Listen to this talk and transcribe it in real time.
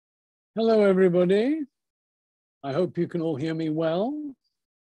Hello, everybody. I hope you can all hear me well.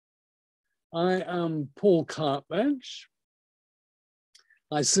 I am Paul Cartledge.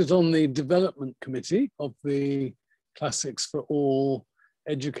 I sit on the development committee of the Classics for All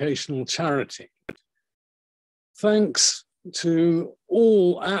educational charity. Thanks to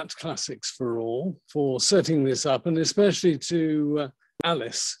all at Classics for All for setting this up, and especially to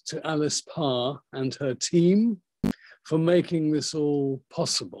Alice Parr and her team for making this all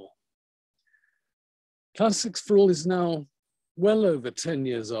possible. Classics for All is now well over 10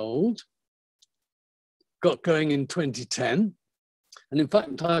 years old, got going in 2010. And in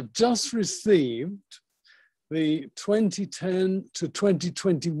fact, I've just received the 2010 to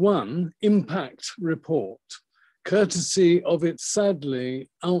 2021 impact report, courtesy of its sadly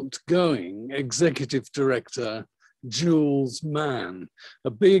outgoing executive director, Jules Mann. A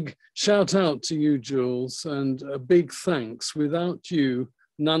big shout out to you, Jules, and a big thanks. Without you,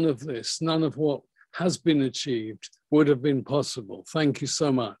 none of this, none of what has been achieved would have been possible. Thank you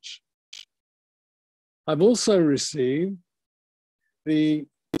so much. I've also received the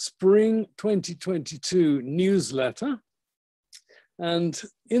Spring 2022 newsletter, and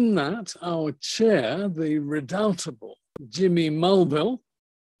in that, our chair, the redoubtable Jimmy Mulville,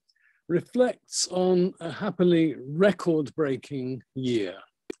 reflects on a happily record-breaking year.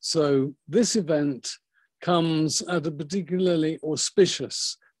 So this event comes at a particularly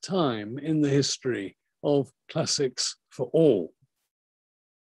auspicious time in the history of Classics for All.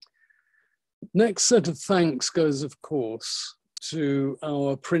 Next set of thanks goes, of course, to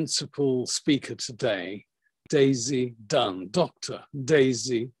our principal speaker today, Daisy Dunn, Dr.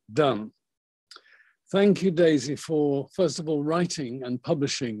 Daisy Dunn. Thank you, Daisy, for, first of all, writing and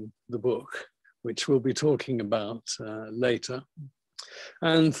publishing the book, which we'll be talking about later.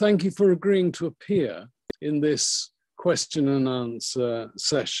 And thank you for agreeing to appear in this question and answer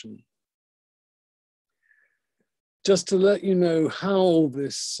session. Just to let you know how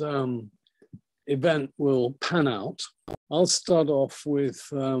this event will pan out, I'll start off with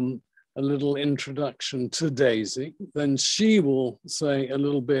a little introduction to Daisy. Then she will say a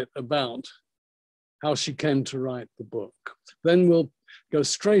little bit about how she came to write the book. Then we'll go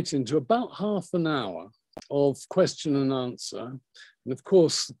straight into about half an hour of question and answer. And of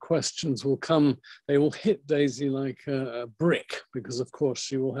course, the questions will come, they will hit Daisy like a brick, because of course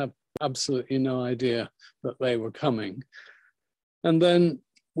she will have absolutely no idea that they were coming. And then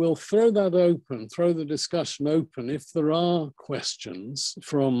we'll throw that open, throw the discussion open if there are questions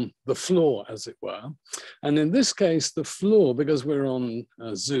from the floor, as it were. And in this case, the floor, because we're on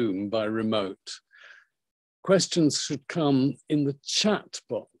Zoom by remote, questions should come in the chat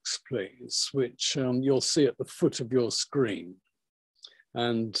box, please, which you'll see at the foot of your screen.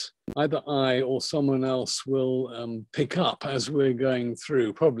 And either I or someone else will pick up as we're going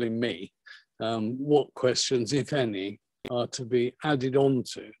through, probably me, what questions, if any, are to be added on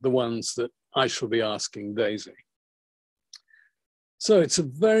to the ones that I shall be asking Daisy. So it's a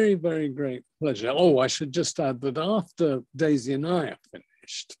very, very great pleasure. Oh, I should just add that after Daisy and I are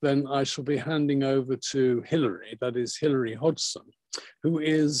finished, then I shall be handing over to Hilary, that is Hilary Hodgson, who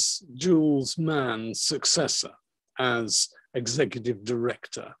is Jules Mann's successor as Executive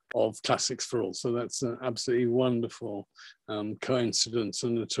Director of Classics for All. So that's an absolutely wonderful coincidence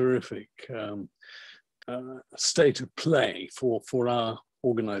and a terrific state of play for our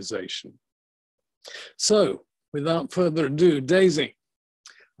organization. So without further ado, Daisy,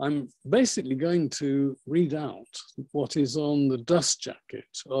 I'm basically going to read out what is on the dust jacket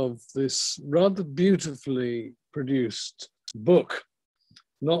of this rather beautifully produced book,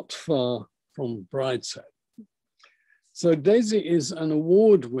 not far from Brideshead. So Daisy is an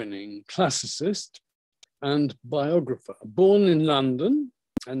award-winning classicist and biographer, born in London,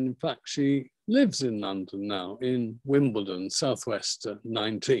 and in fact she lives in London now, in Wimbledon, Southwest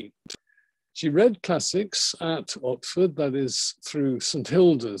 19. She read classics at Oxford, that is through St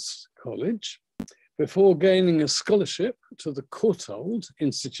Hilda's College, before gaining a scholarship to the Courtauld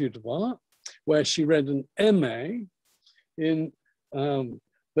Institute of Art, where she read an MA in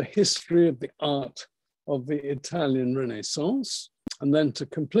the history of the art of the Italian Renaissance. And then to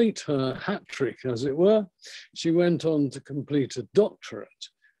complete her hat trick, as it were, she went on to complete a doctorate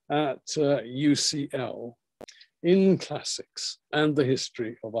at UCL in classics and the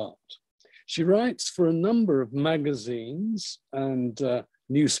history of art. She writes for a number of magazines and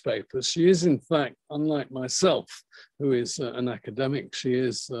newspapers. She is, in fact, unlike myself, who is an academic, she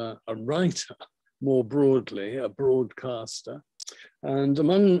is a writer more broadly, a broadcaster. And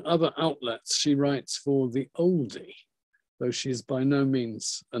among other outlets, she writes for The Oldie, though she's by no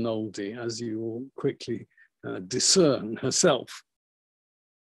means an oldie, as you will quickly discern herself.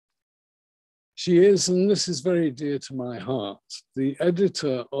 She is, and this is very dear to my heart, the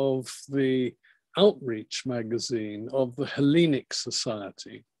editor of the outreach magazine of the Hellenic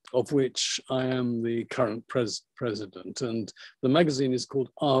Society, of which I am the current president. And the magazine is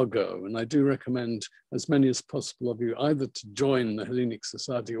called Argo, and I do recommend as many as possible of you either to join the Hellenic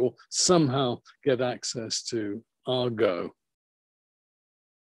Society or somehow get access to Argo.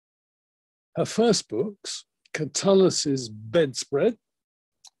 Her first books, Catullus's Bedspread,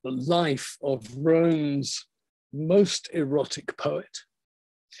 the life of Rome's most erotic poet,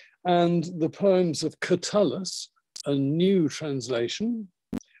 and the poems of Catullus, a new translation,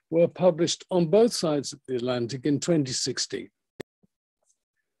 were published on both sides of the Atlantic in 2016.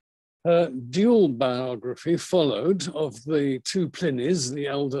 Her dual biography followed of the two Plinies, the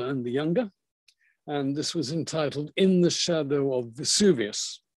elder and the younger, and this was entitled In the Shadow of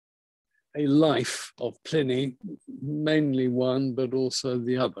Vesuvius, a life of Pliny, mainly one, but also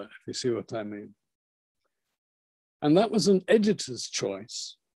the other, if you see what I mean. And that was an editor's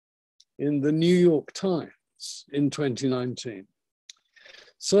choice in the New York Times in 2019.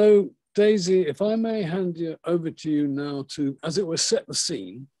 So Daisy, if I may hand you over to you now to, as it were, set the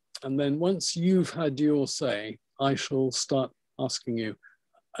scene, and then once you've had your say, I shall start asking you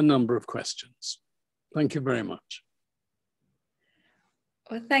a number of questions. Thank you very much.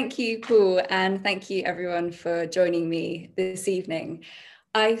 Well, thank you, Paul, and thank you everyone for joining me this evening.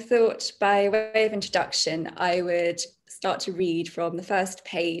 I thought by way of introduction, I would start to read from the first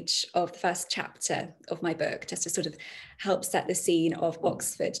page of the first chapter of my book, just to sort of help set the scene of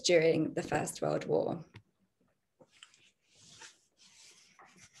Oxford during the First World War.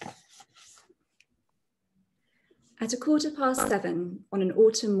 At 7:15 on an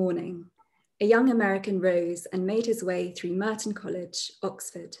autumn morning, a young American rose and made his way through Merton College,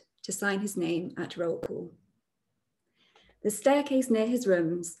 Oxford, to sign his name at roll call. The staircase near his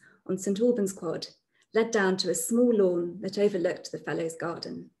rooms on St. Albans Quad led down to a small lawn that overlooked the Fellows'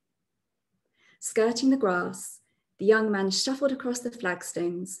 Garden. Skirting the grass, the young man shuffled across the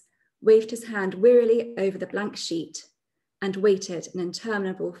flagstones, waved his hand wearily over the blank sheet, and waited an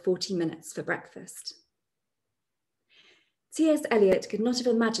interminable 40 minutes for breakfast. T.S. Eliot could not have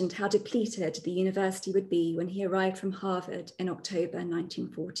imagined how depleted the university would be when he arrived from Harvard in October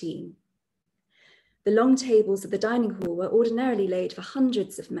 1914. The long tables of the dining hall were ordinarily laid for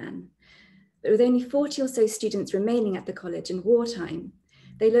hundreds of men, but with only 40 or so students remaining at the college in wartime,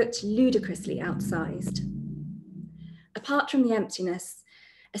 they looked ludicrously outsized. Apart from the emptiness,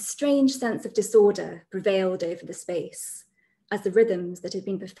 a strange sense of disorder prevailed over the space, as the rhythms that had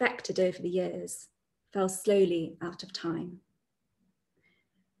been perfected over the years fell slowly out of time.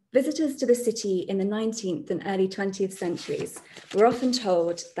 Visitors to the city in the 19th and early 20th centuries were often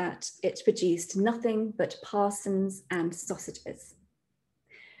told that it produced nothing but parsons and sausages.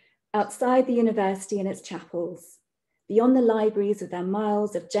 Outside the university and its chapels, beyond the libraries with their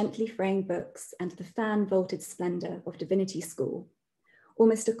miles of gently framed books and the fan-vaulted splendor of Divinity School,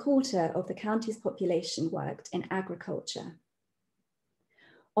 almost a quarter of the county's population worked in agriculture.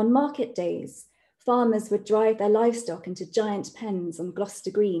 On market days, farmers would drive their livestock into giant pens on Gloucester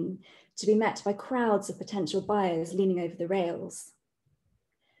Green to be met by crowds of potential buyers leaning over the rails.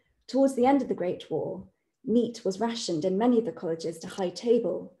 Towards the end of the Great War, meat was rationed in many of the colleges to high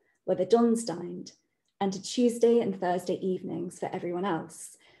table, where the dons dined, and to Tuesday and Thursday evenings for everyone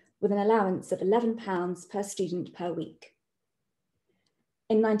else, with an allowance of £11 per student per week.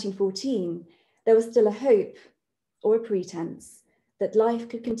 In 1914, there was still a hope, or a pretense, that life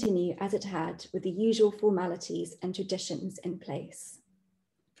could continue as it had with the usual formalities and traditions in place.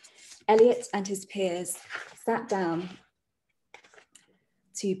 Eliot and his peers sat down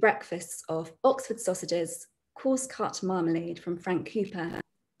to breakfasts of Oxford sausages, coarse cut marmalade from Frank Cooper,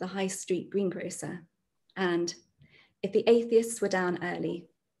 the high street greengrocer, and, if the atheists were down early,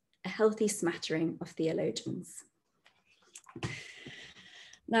 a healthy smattering of theologians.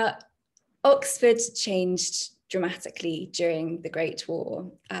 Now, Oxford changed dramatically during the Great War.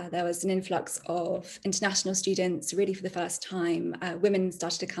 There was an influx of international students, really for the first time. Women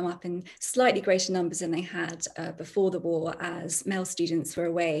started to come up in slightly greater numbers than they had before the war, as male students were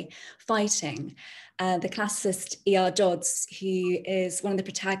away fighting. The classicist E.R. Dodds, who is one of the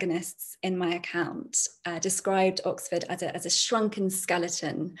protagonists in my account, described Oxford as a shrunken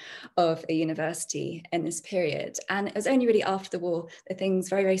skeleton of a university in this period. And it was only really after the war that things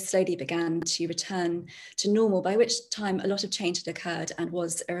very, very slowly began to return to normal, by which time a lot of change had occurred and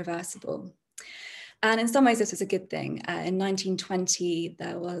was irreversible. And in some ways, this was a good thing. In 1920,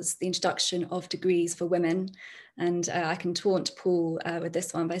 there was the introduction of degrees for women. And I can taunt Paul with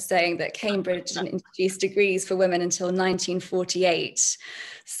this one by saying that Cambridge didn't introduce degrees for women until 1948.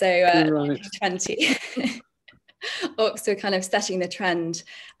 So right. 1920. Oxford kind of setting the trend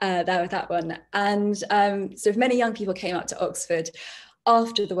there with that one. And sort of many young people came up to Oxford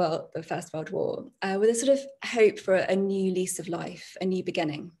after the First World War with a sort of hope for a new lease of life, a new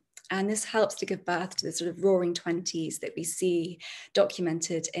beginning. And this helps to give birth to the sort of roaring 20s that we see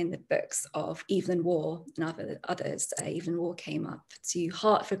documented in the books of Evelyn Waugh and others. Evelyn Waugh came up to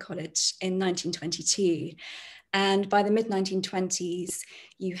Hertford College in 1922. And by the mid-1920s,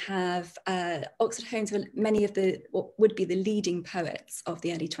 you have Oxford home to many of what would be the leading poets of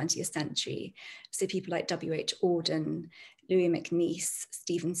the early 20th century. So people like W.H. Auden, Louis MacNeice,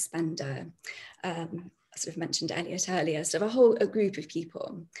 Stephen Spender, I sort of mentioned Eliot earlier, sort of a group of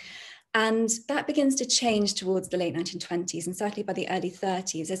people. And that begins to change towards the late 1920s, and certainly by the early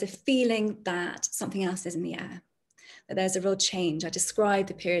 30s, there's a feeling that something else is in the air. That there's a real change. I describe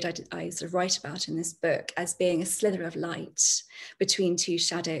the period I sort of write about in this book as being a slither of light between two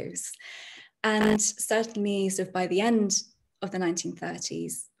shadows. And certainly sort of by the end of the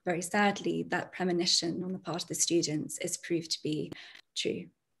 1930s, very sadly, that premonition on the part of the students is proved to be true.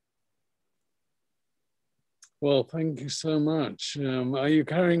 Well, thank you so much. Are you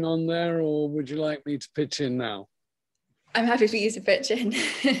carrying on there, or would you like me to pitch in now? I'm happy for you to pitch in.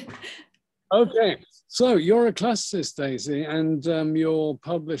 Okay, so you're a classicist, Daisy, and your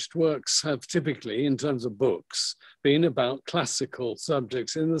published works have typically, in terms of books, been about classical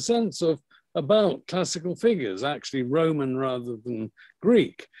subjects in the sense of about classical figures, actually Roman rather than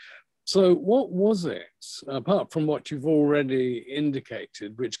Greek. So what was it, apart from what you've already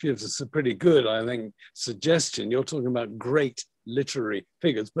indicated, which gives us a pretty good, I think, suggestion? You're talking about great literary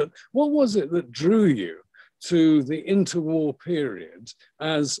figures, but what was it that drew you to the interwar period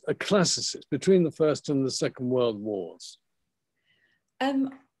as a classicist between the First and the Second World Wars?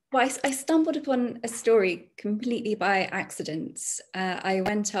 Well, I stumbled upon a story completely by accident. I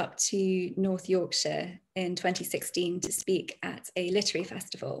went up to North Yorkshire in 2016 to speak at a literary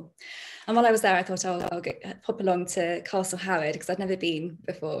festival. And while I was there, I thought, oh, I'll pop along to Castle Howard, because I'd never been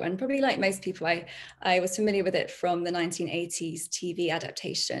before. And probably like most people, I was familiar with it from the 1980s TV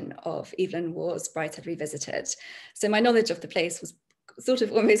adaptation of Evelyn Waugh's Brideshead Revisited. So my knowledge of the place was sort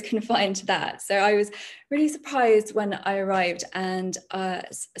of almost confined to that. So I was really surprised when I arrived and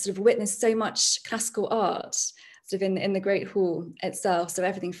sort of witnessed so much classical art sort of in the Great Hall itself. So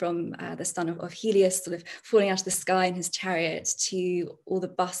everything from the son of Helios sort of falling out of the sky in his chariot to all the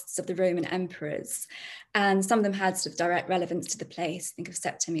busts of the Roman emperors. And some of them had sort of direct relevance to the place. Think of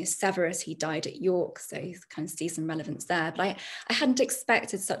Septimius Severus, he died at York, so you kind of see some relevance there. But I hadn't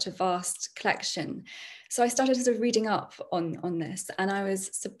expected such a vast collection. So I started sort of reading up on this, and I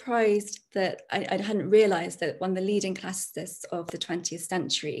was surprised that I hadn't realized that one of the leading classicists of the 20th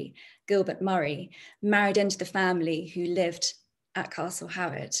century, Gilbert Murray, married into the family who lived at Castle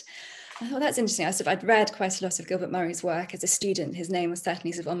Howard. I thought that's interesting. I'd read quite a lot of Gilbert Murray's work as a student. His name was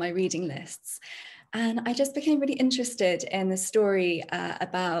certainly sort of on my reading lists. And I just became really interested in the story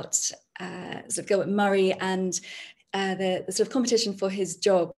about sort of Gilbert Murray and the sort of competition for his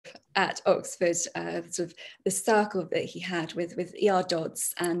job at Oxford, sort of the circle that he had with E.R.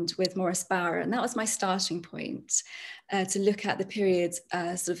 Dodds and with Maurice Bowra. And that was my starting point to look at the period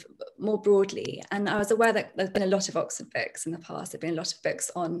sort of more broadly. And I was aware that there's been a lot of Oxford books in the past. There've been a lot of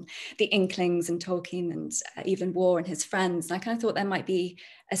books on the Inklings and Tolkien and Evelyn Waugh and his friends. And I kind of thought there might be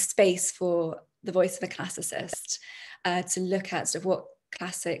a space for the voice of a classicist to look at sort of what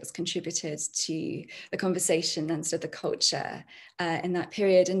classics contributed to the conversation and sort of the culture in that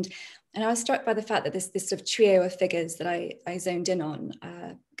period. And I was struck by the fact that this sort of trio of figures that I zoned in on,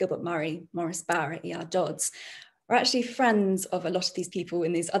 Gilbert Murray, Maurice Bowra, E.R. Dodds, are actually friends of a lot of these people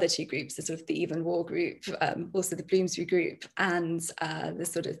in these other two groups, the sort of the Evelyn Waugh group, also the Bloomsbury group, and the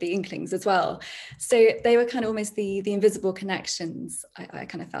sort of the Inklings as well. So they were kind of almost the invisible connections I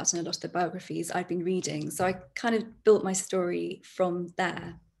kind of felt in a lot of the biographies I'd been reading. So I kind of built my story from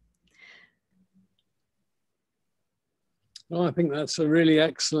there. Well, I think that's a really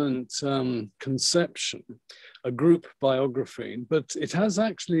excellent conception, a group biography, but it has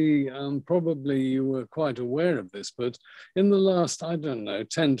actually, probably you were quite aware of this, but in the last, I don't know,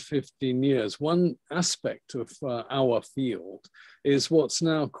 10 to 15 years, one aspect of our field is what's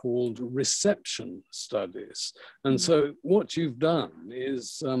now called reception studies. And so what you've done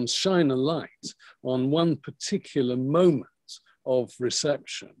is shine a light on one particular moment of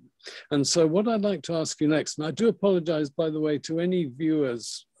reception. And so what I'd like to ask you next, and I do apologize, by the way, to any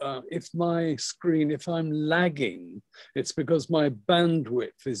viewers, if my screen, if I'm lagging, it's because my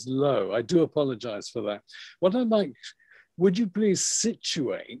bandwidth is low. I do apologize for that. What I'd like, would you please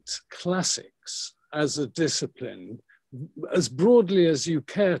situate classics as a discipline as broadly as you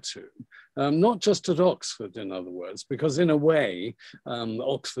care to? Not just at Oxford, in other words, because in a way,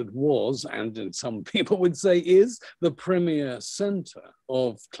 Oxford was, and some people would say is, the premier center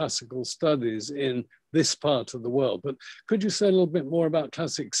of classical studies in this part of the world. But could you say a little bit more about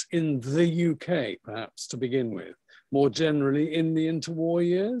classics in the UK, perhaps, to begin with, more generally in the interwar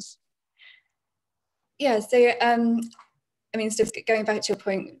years? Yeah, so I mean, sort of going back to your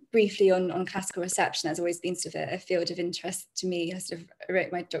point briefly on classical reception, has always been sort of a field of interest to me. I sort of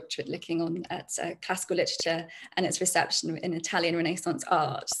wrote my doctorate looking on at classical literature and its reception in Italian Renaissance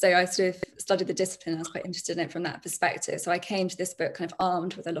art. So I sort of studied the discipline. I was quite interested in it from that perspective. So I came to this book kind of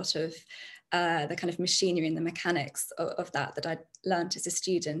armed with a lot of the kind of machinery and the mechanics of that I'd learned as a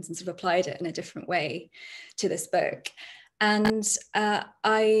student, and sort of applied it in a different way to this book. And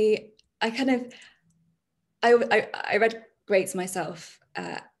I read greats myself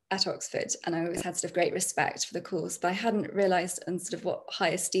at Oxford, and I always had sort of great respect for the course, but I hadn't realised in sort of what high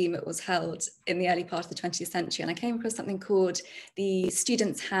esteem it was held in the early part of the 20th century. And I came across something called the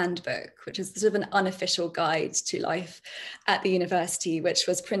Student's Handbook, which is sort of an unofficial guide to life at the university, which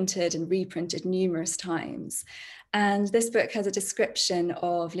was printed and reprinted numerous times. And this book has a description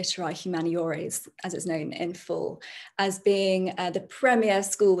of Literae Humaniores, as it's known in full, as being the premier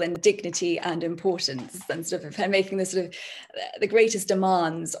school in dignity and importance, and sort of making the sort of the greatest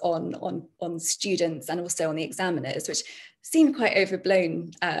demands on students and also on the examiners, which seemed quite overblown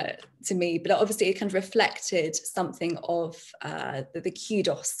to me, but obviously it kind of reflected something of the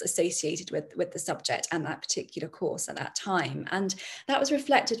kudos associated with the subject and that particular course at that time. And that was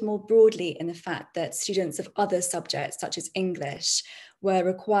reflected more broadly in the fact that students of other subjects, such as English, were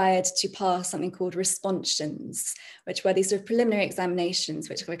required to pass something called responsions, which were these sort of preliminary examinations,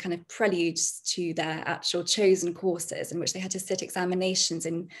 which were kind of preludes to their actual chosen courses, in which they had to sit examinations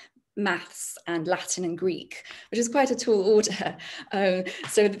in maths and Latin and Greek, which is quite a tall order.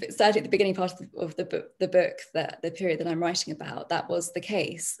 So certainly at the beginning part of the book, the period that I'm writing about, that was the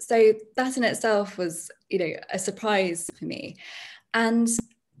case. So that in itself was, you know, a surprise for me. And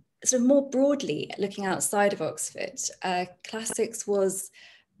sort of more broadly, looking outside of Oxford, classics was,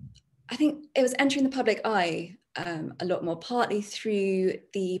 I think it was entering the public eye a lot more, partly through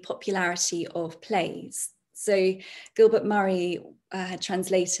the popularity of plays. So Gilbert Murray had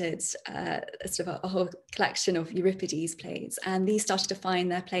translated sort of a whole collection of Euripides plays, and these started to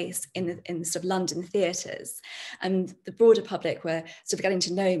find their place in sort of London theatres. And the broader public were sort of getting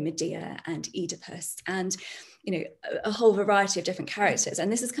to know Medea and Oedipus and, you know, a whole variety of different characters.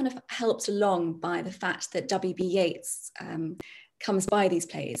 And this is kind of helped along by the fact that W.B. Yeats comes by these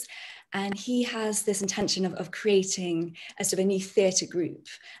plays. And he has this intention of creating a sort of a new theatre group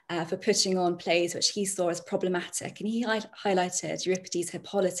for putting on plays which he saw as problematic. And he highlighted Euripides'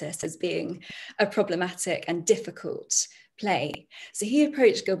 Hippolytus as being a problematic and difficult play. So he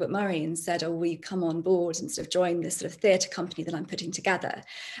approached Gilbert Murray and said, oh, will you come on board and sort of join this sort of theatre company that I'm putting together?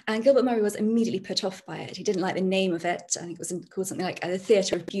 And Gilbert Murray was immediately put off by it. He didn't like the name of it. I think it was called something like the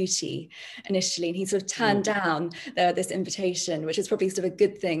Theatre of Beauty initially. And he sort of turned down this invitation, which is probably sort of a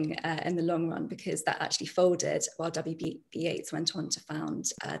good thing in the long run, because that actually folded while W.B. Yeats went on to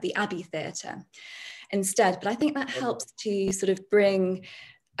found the Abbey Theatre instead. But I think that helps to sort of bring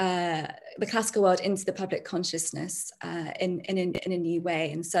the classical world into the public consciousness in a new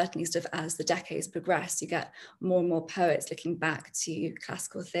way. And certainly sort of as the decades progress, you get more and more poets looking back to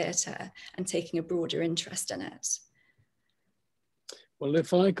classical theatre and taking a broader interest in it. Well,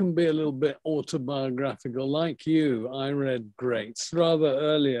 if I can be a little bit autobiographical, like you, I read greats rather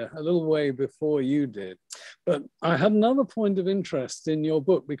earlier, a little way before you did. But I had another point of interest in your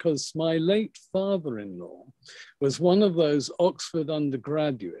book, because my late father-in-law was one of those Oxford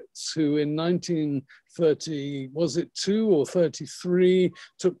undergraduates who in 1930, was it 2 or 33,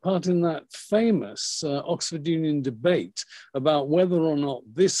 took part in that famous Oxford Union debate about whether or not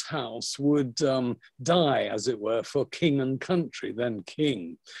this house would die, as it were, for king and country, then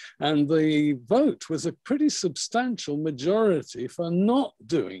king. And the vote was a pretty substantial majority for not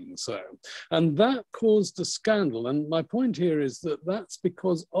doing so. And that caused caused a scandal. And my point here is that that's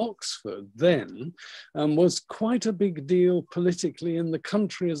because Oxford then was quite a big deal politically in the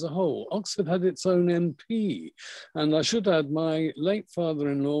country as a whole. Oxford had its own MP. And I should add, my late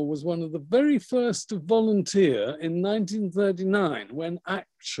father-in-law was one of the very first to volunteer in 1939, when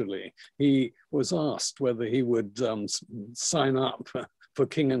actually he was asked whether he would sign up for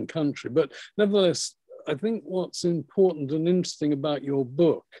King and Country. But nevertheless, I think what's important and interesting about your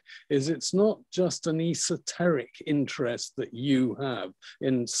book is it's not just an esoteric interest that you have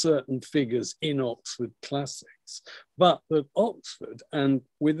in certain figures in Oxford classics, but that Oxford and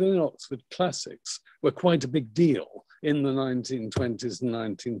within Oxford classics were quite a big deal in the 1920s and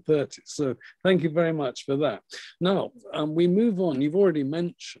 1930s. So thank you very much for that. Now, we move on. You've already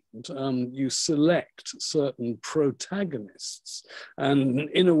mentioned you select certain protagonists, and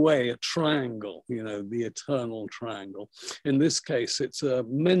in a way, a triangle, you know, the eternal triangle. In this case, it's a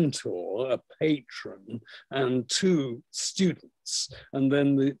mentor, a patron, and two students. And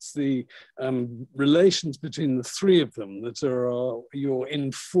then it's the relations between the three of them that are your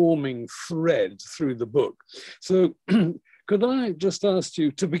informing thread through the book. So could I just ask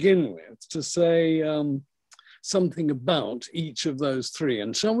you to begin with to say something about each of those three?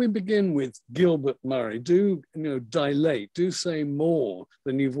 And shall we begin with Gilbert Murray? Do, you know, dilate, do say more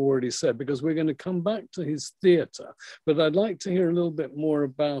than you've already said, because we're going to come back to his theatre. But I'd like to hear a little bit more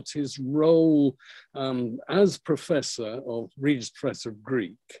about his role as professor of Regis Professor of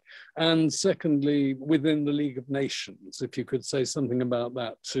Greek, and secondly, within the League of Nations, if you could say something about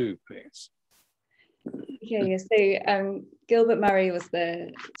that too, please. Okay, so Gilbert Murray was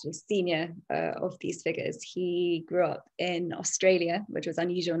the sort of senior of these figures. He grew up in Australia, which was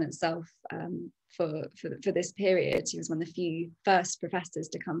unusual in itself for this period. He was one of the few first professors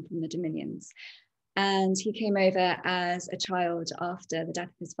to come from the Dominions. And he came over as a child after the death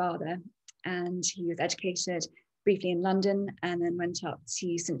of his father. And he was educated briefly in London and then went up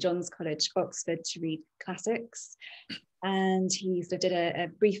to St John's College, Oxford, to read classics. And he sort of did a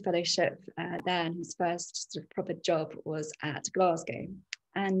brief fellowship there, and his first sort of proper job was at Glasgow.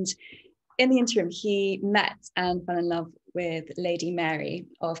 And in the interim, he met and fell in love with Lady Mary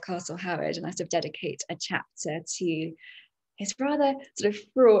of Castle Howard, and I sort of dedicate a chapter to his rather sort of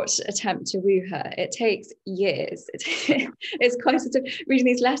fraught attempt to woo her. It takes years. It's quite sort of reading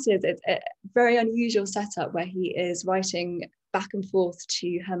these letters. It's a very unusual setup where he is writing back and forth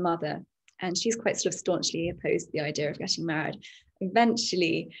to her mother, and she's quite sort of staunchly opposed to the idea of getting married.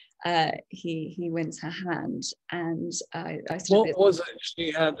 Eventually, he wins her hand, and what was it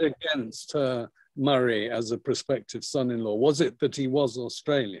she had against Murray as a prospective son-in-law? Was it that he was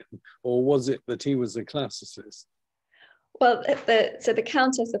Australian, or was it that he was a classicist? Well, so the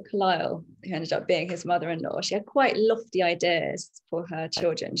Countess of Carlisle, who ended up being his mother-in-law, she had quite lofty ideas for her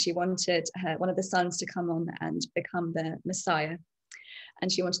children. She wanted one of the sons to come on and become the Messiah,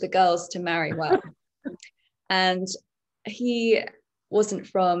 and she wanted the girls to marry well. And he wasn't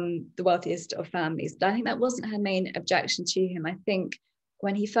from the wealthiest of families, but I think that wasn't her main objection to him. I think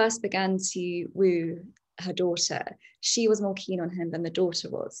when he first began to woo her daughter, she was more keen on him than the daughter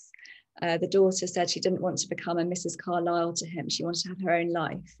was. The daughter said she didn't want to become a Mrs. Carlisle to him. She wanted to have her own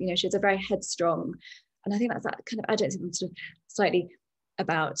life. You know, she was a very headstrong, and I think that's that kind of adjective I'm sort of slightly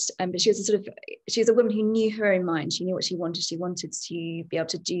about. But she was a woman who knew her own mind. She knew what she wanted. She wanted to be able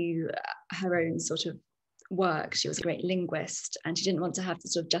to do her own sort of work. She was a great linguist, and she didn't want to have to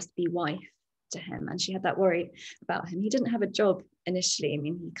sort of just be wife to him. And she had that worry about him. He didn't have a job initially. I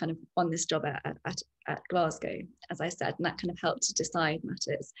mean, he kind of won this job at Glasgow, as I said, and that kind of helped to decide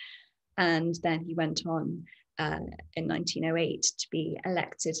matters. And then he went on in 1908 to be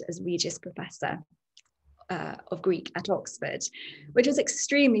elected as Regis Professor of Greek at Oxford, which was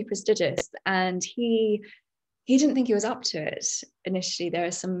extremely prestigious. And he didn't think he was up to it initially. There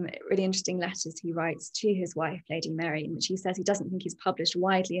are some really interesting letters he writes to his wife, Lady Mary, in which he says he doesn't think he's published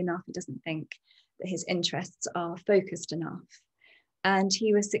widely enough. He doesn't think that his interests are focused enough. And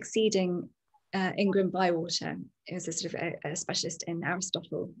he was succeeding Ingram Bywater, who was a sort of a specialist in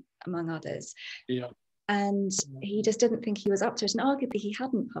Aristotle, among others. Yeah. And he just didn't think he was up to it. And arguably he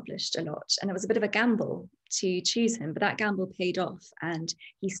hadn't published a lot. And it was a bit of a gamble to choose him, but that gamble paid off. And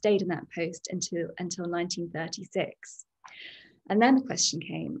he stayed in that post until 1936. And then the question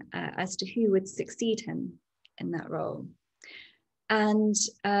came as to who would succeed him in that role. And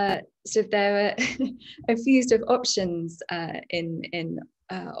so there were a few sort of options in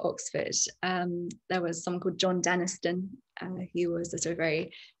Oxford. There was someone called John Denniston, who was a sort of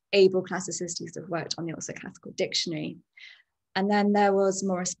very able classicist. He sort of worked on the Oxford Classical Dictionary. And then there was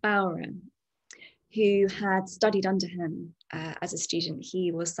Maurice Bowra, who had studied under him as a student.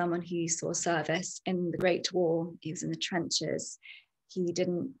 He was someone who saw service in the Great War. He was in the trenches. He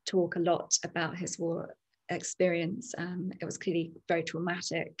didn't talk a lot about his war experience. It was clearly very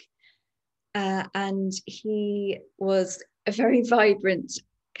traumatic. And he was a very vibrant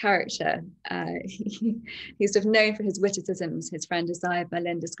character. He's sort of known for his witticisms. His friend Isaiah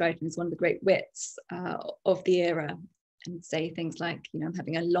Berlin described him as one of the great wits of the era, and say things like, you know, I'm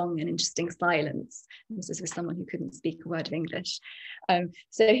having a long and interesting silence. And this is for someone who couldn't speak a word of English.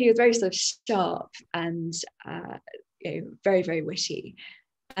 So he was very sort of sharp and you know, very, very witty.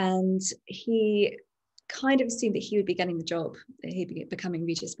 And he kind of assumed that he would be getting the job, that he'd be becoming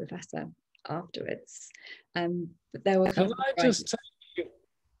Regius Professor afterwards. But there were Can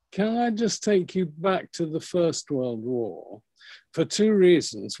I just take you back to the First World War for two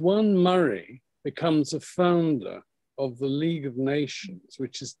reasons. One, Murray becomes a founder of the League of Nations,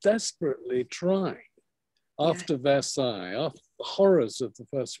 which is desperately trying after Versailles, after the horrors of the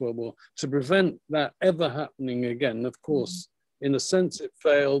First World War, to prevent that ever happening again. Of course, in a sense it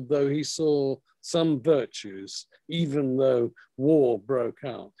failed, though he saw some virtues, even though war broke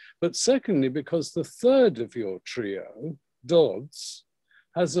out. But secondly, because the third of your trio, Dodds,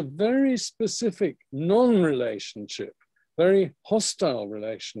 has a very specific non-relationship, very hostile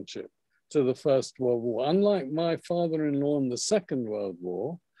relationship to the First World War. Unlike my father-in-law in the Second World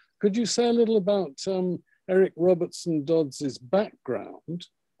War, could you say a little about Eric Robertson Dodds's background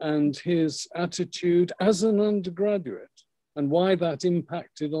and his attitude as an undergraduate, and why that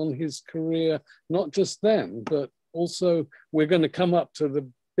impacted on his career, not just then, but also we're going to come up to the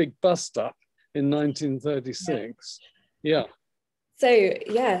big bust-up in 1936. Yeah. So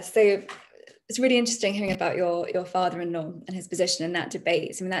it's really interesting hearing about your father-in-law and his position in that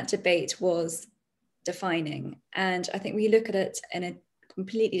debate. I mean, that debate was defining. And I think we look at it in a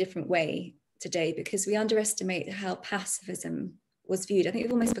completely different way today, because we underestimate how pacifism was viewed. I think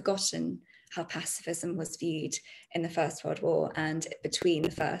we've almost forgotten how pacifism was viewed in the First World War and between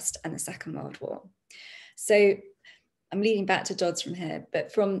the First and the Second World War. So I'm leading back to Dodds from here,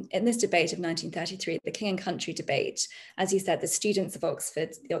 but in this debate of 1933, the King and Country debate, as you said, the students of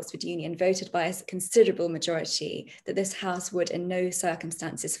Oxford, the Oxford Union, voted by a considerable majority that this house would in no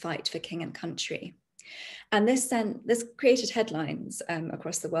circumstances fight for King and Country. And this created headlines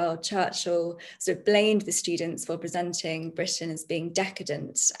across the world. Churchill sort of blamed the students for presenting Britain as being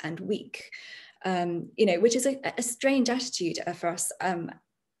decadent and weak, you know, which is a strange attitude for us,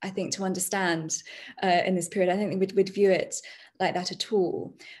 I think, to understand in this period. I think we'd view it like that at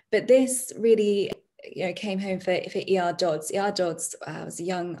all. But this really, you know, came home for E.R. Dodds. E.R. Dodds was a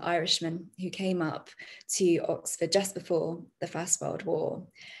young Irishman who came up to Oxford just before the First World War.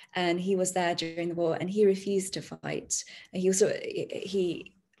 And he was there during the war, and he refused to fight. And he was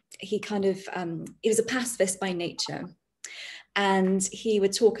he was a pacifist by nature. And he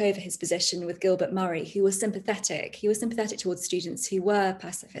would talk over his position with Gilbert Murray, who was sympathetic. He was sympathetic towards students who were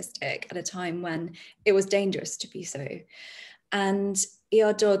pacifistic at a time when it was dangerous to be so. And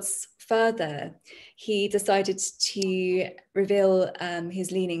E.R. Dodds, further, he decided to reveal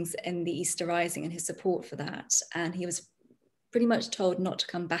his leanings in the Easter Rising and his support for that. And he was pretty much told not to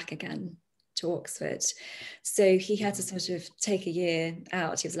come back again to Oxford. So he had to sort of take a year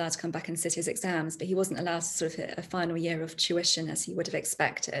out. He was allowed to come back and sit his exams, but he wasn't allowed to sort of hit a final year of tuition as he would have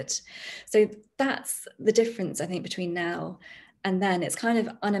expected. So that's the difference, I think, between now and then. It's kind of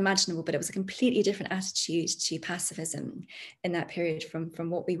unimaginable, but it was a completely different attitude to pacifism in that period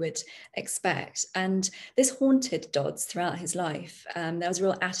from what we would expect. And this haunted Dodds throughout his life. There was a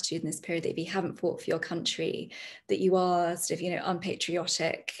real attitude in this period that if you haven't fought for your country, that you are sort of, you know,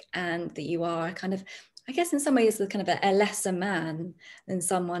 unpatriotic, and that you are kind of, I guess in some ways, kind of a lesser man than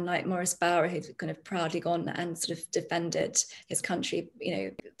someone like Maurice Bowra, who's kind of proudly gone and sort of defended his country, you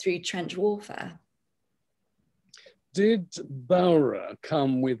know, through trench warfare. Did Bowra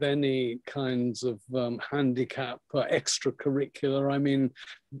come with any kinds of handicap, extracurricular, I mean,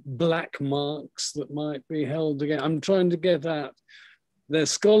 black marks that might be held again? I'm trying to get at, their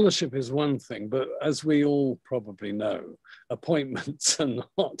scholarship is one thing, but as we all probably know, appointments are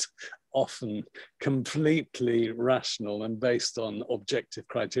not often completely rational and based on objective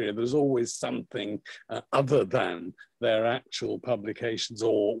criteria. There's always something other than their actual publications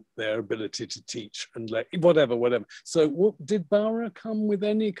or their ability to teach and whatever. So did Bowra come with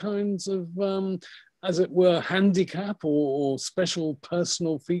any kinds of, as it were, handicap or special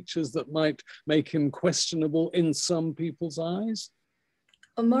personal features that might make him questionable in some people's eyes?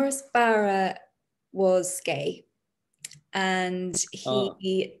 Well, Maurice Bowra was gay, and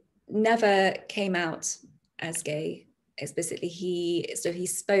he never came out as gay explicitly, he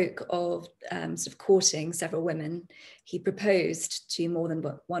spoke of sort of courting several women. He proposed to more than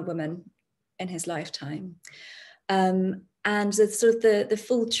one woman in his lifetime. And the sort of the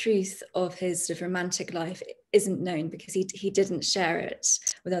full truth of his sort of romantic life isn't known because he didn't share it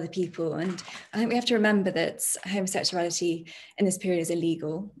with other people. And I think we have to remember that homosexuality in this period is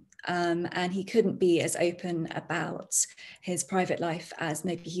illegal. And he couldn't be as open about his private life as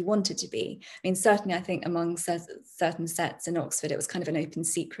maybe he wanted to be. I mean, certainly I think among certain sets in Oxford, it was kind of an open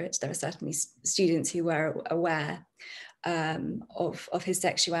secret. There were certainly students who were aware of his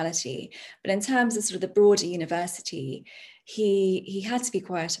sexuality. But in terms of sort of the broader university, he had to be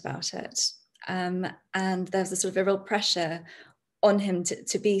quiet about it. And there was a sort of a real pressure on him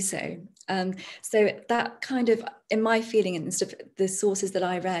to be so. So that kind of, in my feeling and sort of the sources that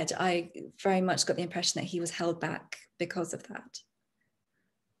I read, I very much got the impression that he was held back because of that.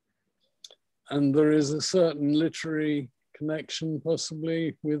 And there is a certain literary connection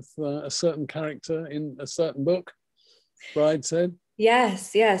possibly with a certain character in a certain book, Brideshead?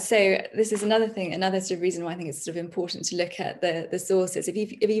 Yes, yeah. So this is another thing, another sort of reason why I think it's sort of important to look at the sources. If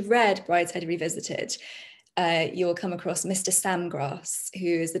you've read Brideshead Revisited, you'll come across Mr. Samgrass, who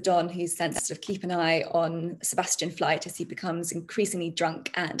is the Don who's sent to sort of keep an eye on Sebastian Flyte as he becomes increasingly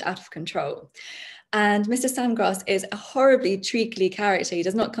drunk and out of control. And Mr. Samgrass is a horribly treacly character. He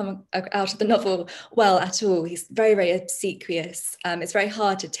does not come out of the novel well at all. He's very, very obsequious. It's very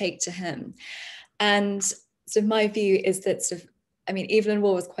hard to take to him. And so my view is that sort of, I mean, Evelyn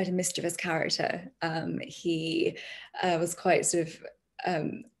Waugh was quite a mischievous character. He was quite sort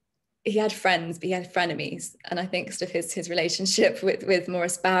of, he had friends, but he had frenemies. And I think sort of his relationship with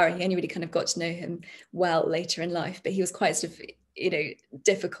Maurice Bowra, he only really kind of got to know him well later in life, but he was quite sort of,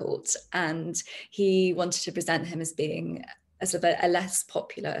 difficult. And he wanted to present him as being a sort of a less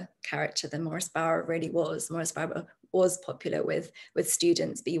popular character than Maurice Bowra really was. Maurice Bowra was popular with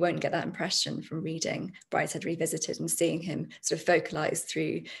students, but you won't get that impression from reading Brideshead Revisited and seeing him sort of vocalized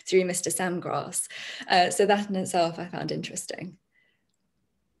through Mr. Samgrass. So that in itself I found interesting.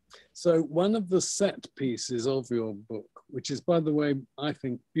 So one of the set pieces of your book, which is, by the way, I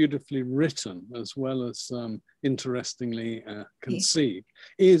think beautifully written as well as interestingly conceived,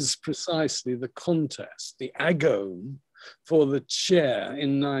 is precisely the contest, the agone for the chair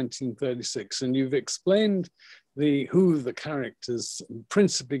in 1936. And you've explained who the characters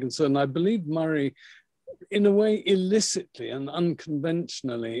principally concerned. I believe Murray, in a way, illicitly and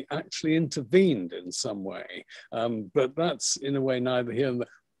unconventionally actually intervened in some way. But that's in a way neither here nor there.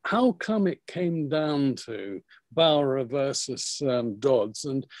 How come it came down to Bowra versus Dodds,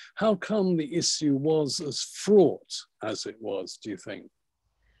 and how come the issue was as fraught as it was, do you think?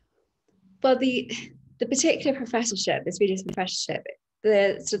 Well, the particular professorship, this Regis professorship,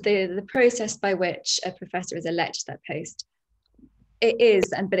 the process by which a professor is elected to that post,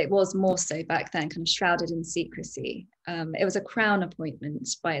 but it was more so back then, kind of shrouded in secrecy. It was a crown appointment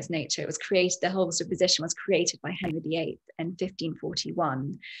by its nature. It was created, the whole sort of position was created by Henry VIII in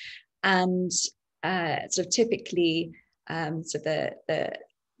 1541. And sort of typically, so the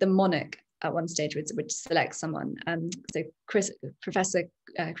monarch at one stage would select someone. So Professor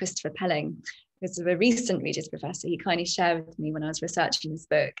Christopher Pelling, who's a recent Regis professor, he kindly shared with me when I was researching this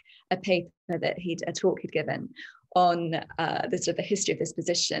book, a paper that a talk he'd given on the sort of the history of this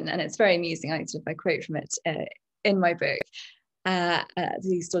position, and it's very amusing. I quote from it in my book.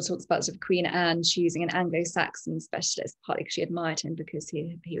 He sort of talks about sort of Queen Anne choosing an Anglo-Saxon specialist, partly because she admired him because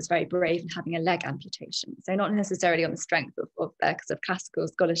he was very brave in having a leg amputation. So not necessarily on the strength of their sort of classical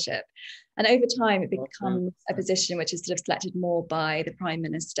scholarship. And over time, it becomes a position which is sort of selected more by the Prime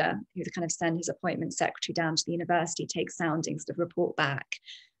Minister, who would kind of send his appointment secretary down to the university, take soundings, sort of report back.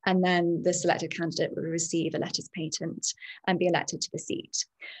 And then the selected candidate will receive a letters patent and be elected to the seat.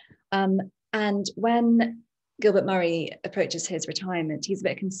 And when Gilbert Murray approaches his retirement, he's a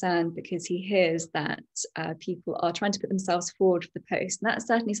bit concerned because he hears that people are trying to put themselves forward for the post. And that's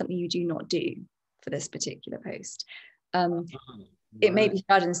certainly something you do not do for this particular post. It may be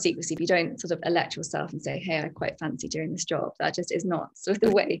shrouded in secrecy if you don't sort of elect yourself and say, hey, I quite fancy doing this job. That just is not sort of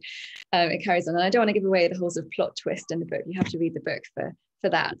the way it carries on. And I don't want to give away the whole sort of plot twist in the book. You have to read the book for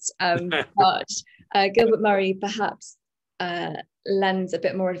that. But Gilbert Murray perhaps lends a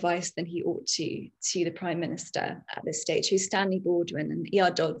bit more advice than he ought to the Prime Minister at this stage, who's Stanley Baldwin. And E.R.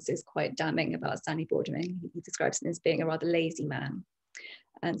 Dodds is quite damning about Stanley Baldwin. He describes him as being a rather lazy man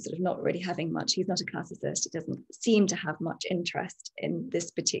and sort of not really having much. He's not a classicist. He doesn't seem to have much interest in this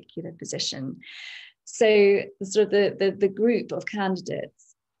particular position. So sort of the group of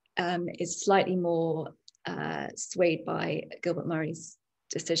candidates is slightly more swayed by Gilbert Murray's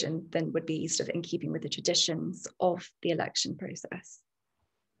decision than would be sort of in keeping with the traditions of the election process.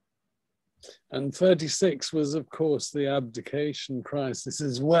 And 36 was, of course, the abdication crisis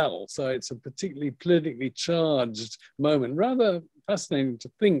as well. So it's a particularly politically charged moment. Rather fascinating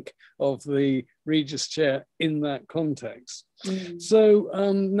to think of the Regis chair in that context. So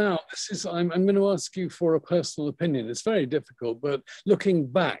now I'm going to ask you for a personal opinion. It's very difficult, but looking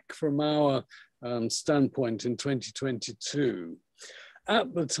back from our standpoint in 2022,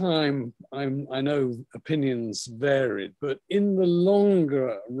 at the time, I know opinions varied, but in the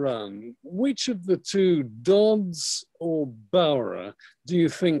longer run, which of the two, Dodds or Bowra, do you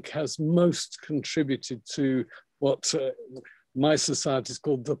think has most contributed to what my society is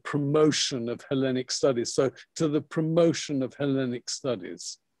called the promotion of Hellenic studies? So to the promotion of Hellenic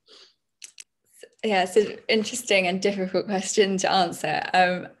studies. Yeah, it's an interesting and difficult question to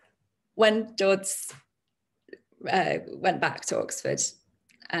answer. When Dodds went back to Oxford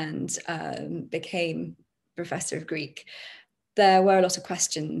and became Professor of Greek, there were a lot of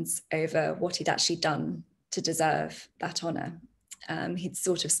questions over what he'd actually done to deserve that honour. He'd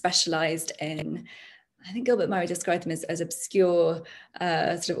sort of specialised in, I think Gilbert Murray described them as obscure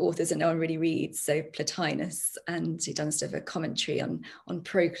sort of authors that no one really reads, so Plotinus, and he'd done sort of a commentary on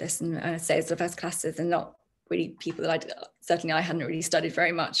Proclus, and say sort of first classes, and not really people that certainly I hadn't really studied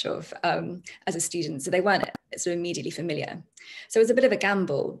very much of as a student, so they weren't sort of immediately familiar. So it was a bit of a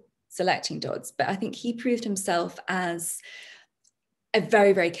gamble selecting Dodds, but I think he proved himself as a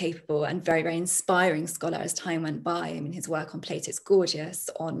very, very capable and very, very inspiring scholar as time went by. I mean, his work on Plato is gorgeous,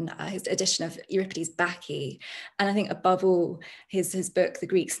 on his edition of Euripides Bacchae, and I think above all, his book, The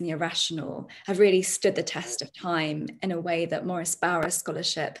Greeks and the Irrational, have really stood the test of time in a way that Maurice Bowra's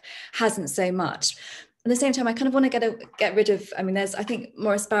scholarship hasn't so much. At the same time, I kind of want to get rid of, I mean, I think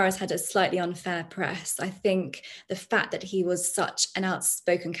Maurice Bowra's had a slightly unfair press. I think the fact that he was such an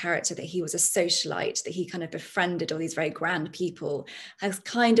outspoken character, that he was a socialite, that he kind of befriended all these very grand people, has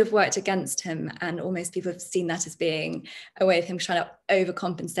kind of worked against him. And almost people have seen that as being a way of him trying to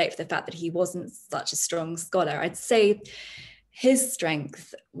overcompensate for the fact that he wasn't such a strong scholar. I'd say his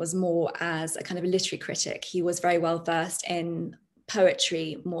strength was more as a kind of a literary critic. He was very well versed in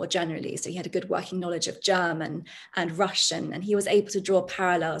poetry more generally, so he had a good working knowledge of German and Russian, and he was able to draw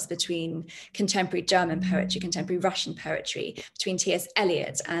parallels between contemporary German poetry, contemporary Russian poetry, between T.S.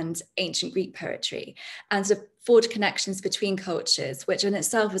 Eliot and ancient Greek poetry, and sort of forge connections between cultures, which in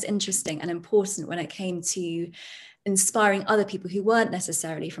itself was interesting and important when it came to inspiring other people who weren't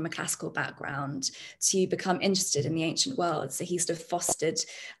necessarily from a classical background to become interested in the ancient world. So he sort of fostered,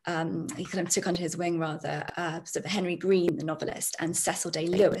 he kind of took under his wing rather, sort of Henry Green, the novelist, and Cecil Day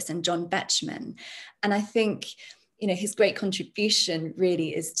Lewis and John Betjeman. And I think, you know, his great contribution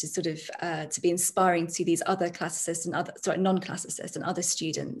really is to sort of to be inspiring to these other classicists and other, non-classicists and other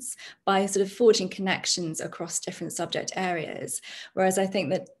students by sort of forging connections across different subject areas. Whereas I think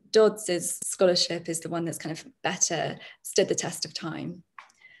that Dodds's scholarship is the one that's kind of better stood the test of time.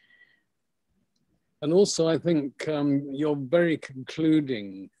 And also, I think your very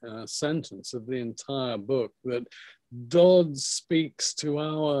concluding sentence of the entire book, that Dodds speaks to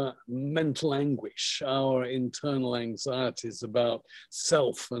our mental anguish, our internal anxieties about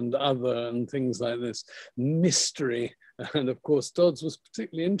self and other and things like this, mystery. And of course, Dodds was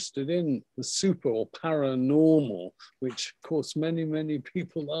particularly interested in the super or paranormal, which of course many, many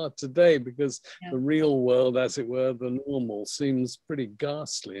people are today, because the real world, as it were, the normal, seems pretty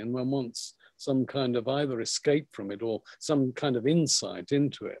ghastly, and one wants some kind of either escape from it or some kind of insight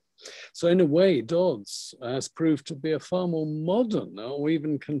into it. So in a way, Dodds has proved to be a far more modern or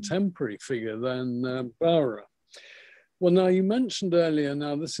even contemporary figure than Bowra. Well, now you mentioned earlier,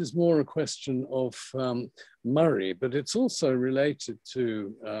 now this is more a question of Murray, but it's also related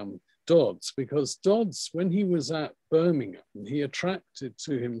to Dodds, because Dodds, when he was at Birmingham, he attracted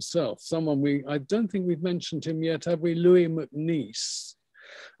to himself someone I don't think we've mentioned him yet, have we? Louis MacNeice.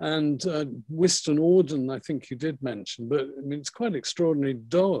 And Wystan Auden, I think you did mention, but I mean, it's quite extraordinary.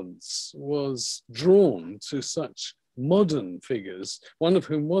 Dodds was drawn to such modern figures, one of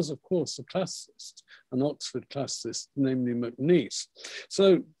whom was, of course, a classicist, an Oxford classicist, namely MacNeice.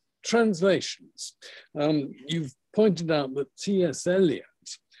 So translations. You've pointed out that T.S. Eliot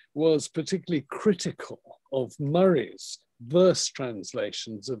was particularly critical of Murray's verse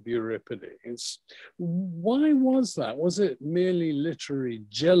translations of Euripides. Why was that? Was it merely literary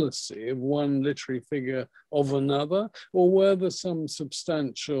jealousy of one literary figure of another, or were there some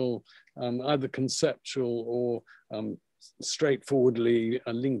substantial, either conceptual or straightforwardly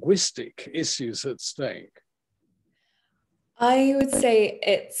linguistic issues at stake? I would say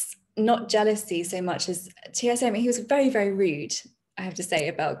it's not jealousy so much as T.S. Eliot. He was very, very rude. I have to say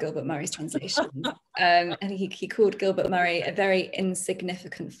about Gilbert Murray's translation. And he called Gilbert Murray a very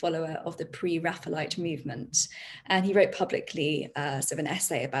insignificant follower of the pre-Raphaelite movement. And he wrote publicly sort of an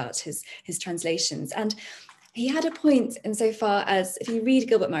essay about his translations. And he had a point insofar as if you read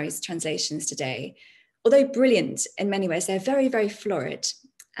Gilbert Murray's translations today, although brilliant in many ways, they're very, very florid.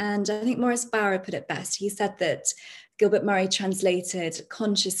 And I think Maurice Bowra put it best. He said that Gilbert Murray translated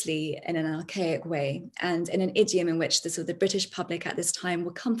consciously in an archaic way and in an idiom in which the British public at this time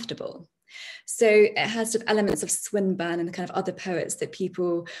were comfortable. So it has sort of elements of Swinburne and the kind of other poets that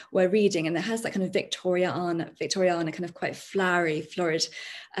people were reading, and it has that kind of Victoriana kind of quite flowery, florid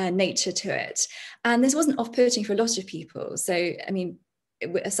nature to it. And this wasn't off-putting for a lot of people. So, I mean,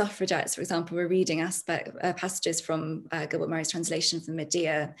 suffragettes, for example, were reading passages from Gilbert Murray's translation from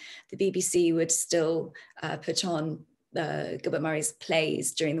Medea. The BBC would still put on Gilbert Murray's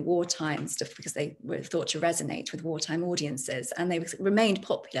plays during the wartime stuff because they were thought to resonate with wartime audiences, and they remained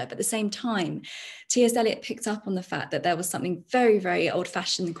popular. But at the same time, T.S. Eliot picked up on the fact that there was something very, very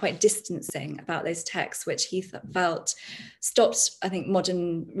old-fashioned and quite distancing about those texts, which he felt stopped, I think,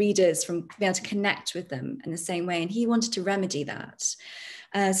 modern readers from being able to connect with them in the same way, and he wanted to remedy that.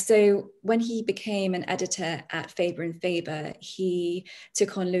 So when he became an editor at Faber and Faber, he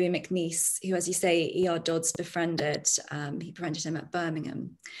took on Louis MacNeice, who, as you say, E.R. Dodds befriended. He befriended him at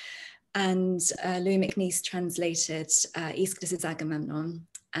Birmingham. And Louis MacNeice translated Aeschylus's Agamemnon.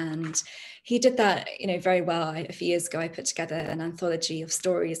 And he did that, very well. A few years ago, I put together an anthology of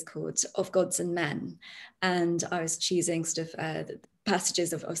stories called Of Gods and Men. And I was choosing sort of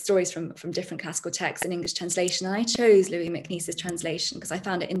passages of stories from different classical texts in English translation. And I chose Louis MacNeice's translation because I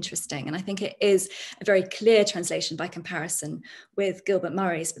found it interesting. And I think it is a very clear translation by comparison with Gilbert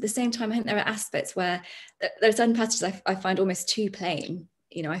Murray's. But at the same time, I think there are aspects where there are certain passages I find almost too plain.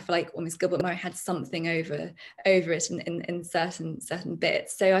 I feel like almost Gilbert Murray had something over it in certain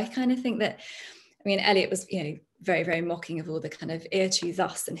bits. So I kind of think that, Eliot was, very, very mocking of all the kind of ear to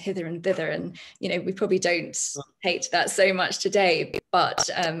thus and hither and thither. And, we probably don't hate that so much today, but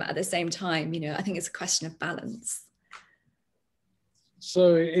at the same time, I think it's a question of balance.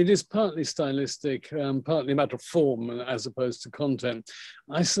 So it is partly stylistic, partly a matter of form as opposed to content.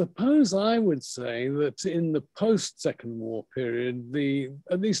 I suppose I would say that in the post-Second War period,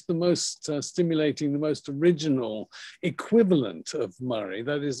 at least the most stimulating, the most original equivalent of Murray,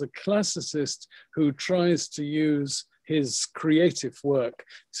 that is a classicist who tries to use his creative work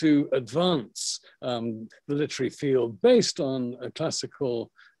to advance the literary field based on a classical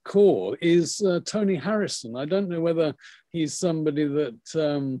core, is Tony Harrison. I don't know whether he's somebody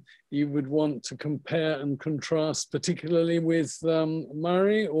that you would want to compare and contrast particularly with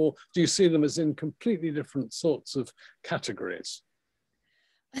Murray, or do you see them as in completely different sorts of categories?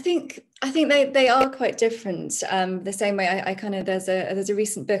 I think they are quite different. The same way I kind of there's a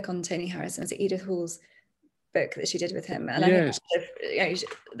recent book on Tony Harrison. It's Edith Hall's book that she did with him, and yes. I think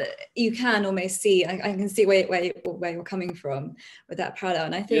you can almost see. I can see where you're coming from with that parallel,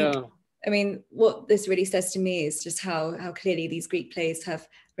 and I think. Yeah. What this really says to me is just how clearly these Greek plays have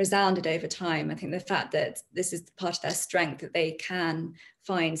resounded over time. I think the fact that this is part of their strength, that they can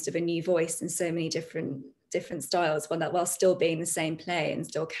find sort of a new voice in so many different styles, while still being the same play and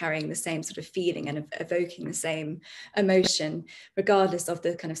still carrying the same sort of feeling and evoking the same emotion, regardless of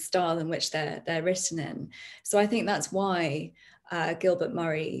the kind of style in which they're written in. So I think that's why Gilbert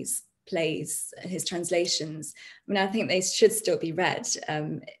Murray's plays, his translations, I think they should still be read,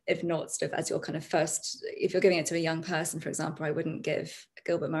 if not sort of as your kind of first, if you're giving it to a young person, for example, I wouldn't give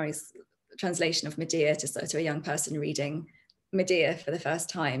Gilbert Murray's translation of Medea to a young person reading Medea for the first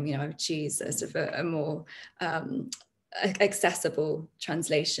time. I would choose a sort of a more accessible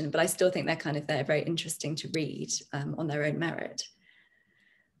translation, but I still think they're very interesting to read on their own merit.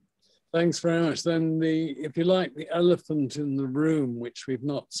 Thanks very much. Then if you like, the elephant in the room, which we've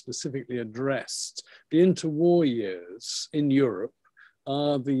not specifically addressed, the interwar years in Europe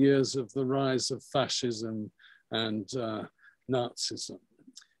are the years of the rise of fascism and Nazism.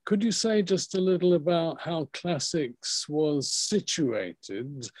 Could you say just a little about how classics was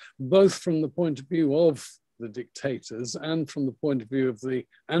situated, both from the point of view of the dictators and from the point of view of the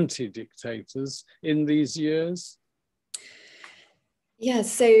anti-dictators in these years? Yeah,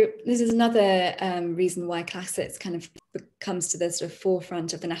 so this is another reason why classics kind of comes to the sort of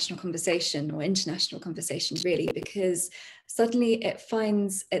forefront of the national conversation or international conversation, really, because suddenly it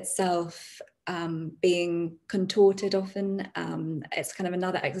finds itself being contorted often. It's kind of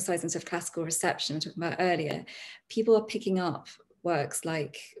another exercise in sort of classical reception we were talking about earlier. People are picking up works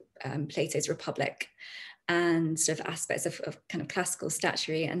like Plato's Republic and sort of aspects of kind of classical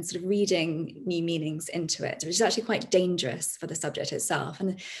statuary, and sort of reading new meanings into it, which is actually quite dangerous for the subject itself.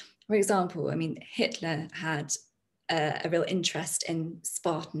 And for example, I mean, Hitler had a real interest in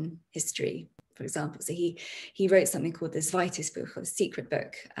Spartan history, for example. So he wrote something called the Leventis book, or the Secret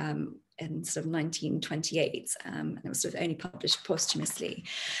Book, in sort of 1928, and it was sort of only published posthumously.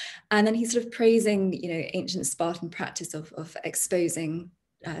 And then he's sort of praising, you know, ancient Spartan practice of exposing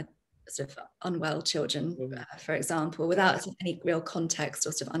sort of unwell children, for example, without any real context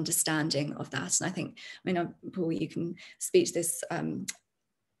or sort of understanding of that. And I think, I mean, Paul, you can speak to this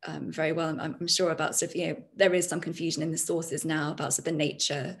very well, I'm sure, about sort of, you know, there is some confusion in the sources now about sort of the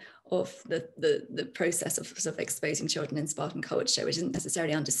nature of the process of sort of exposing children in Spartan culture, which isn't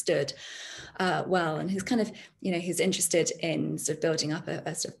necessarily understood well. And he's kind of, you know, he's interested in sort of building up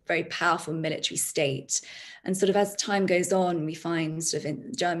a sort of very powerful military state. And sort of as time goes on, we find sort of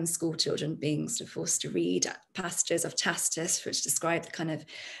in German school children being sort of forced to read passages of Tacitus, which describe the kind of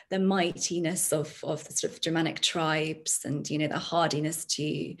the mightiness of the sort of Germanic tribes, and, you know, the hardiness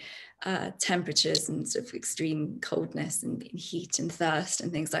to temperatures and sort of extreme coldness and heat and thirst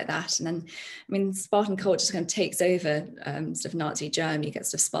and things like that. And then, I mean, Spartan culture kind of takes over sort of Nazi Germany. You get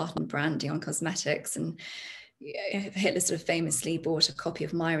sort of Spartan branding on cosmetics, and Hitler sort of famously bought a copy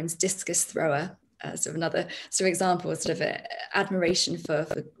of Myron's Discus Thrower. Sort of another sort of example of sort of admiration for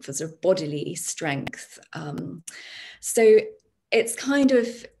sort of bodily strength. So it's kind of,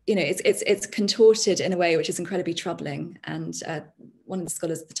 you know, it's contorted in a way which is incredibly troubling. And one of the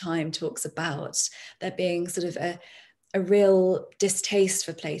scholars at the time talks about there being sort of a real distaste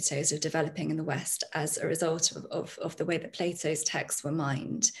for Plato sort of developing in the West as a result of the way that Plato's texts were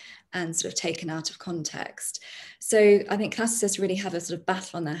mined and sort of taken out of context. So I think classicists really have a sort of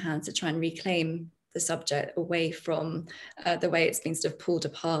battle on their hands to try and reclaim the subject away from the way it's been sort of pulled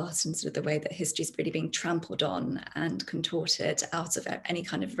apart, and sort of the way that history is really being trampled on and contorted out of any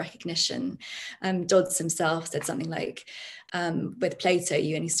kind of recognition. Dodds himself said something like, with Plato,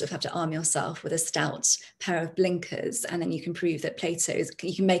 you only sort of have to arm yourself with a stout pair of blinkers, and then you can prove that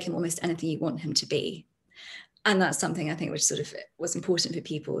you can make him almost anything you want him to be. And that's something I think which sort of was important for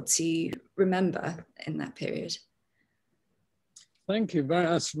people to remember in that period. Thank you.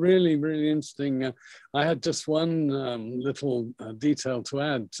 That's really, really interesting. I had just one little detail to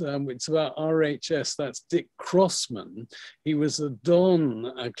add. It's about RHS. That's Dick Crossman. He was a don,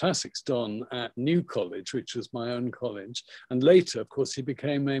 a classics don at New College, which was my own college. And later, of course, he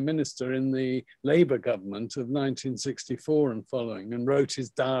became a minister in the Labour government of 1964 and following, and wrote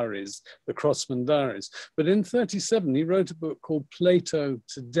his diaries, the Crossman Diaries. But in 1937, he wrote a book called Plato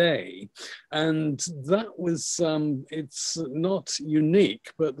Today. And that was, it's not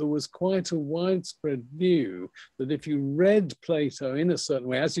unique, but there was quite a widespread view that if you read Plato in a certain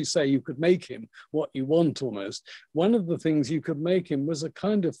way, as you say, you could make him what you want almost. One of the things you could make him was a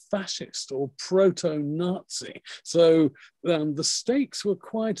kind of fascist or proto-Nazi. So the stakes were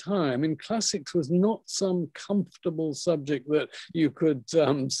quite high. I mean, classics was not some comfortable subject that you could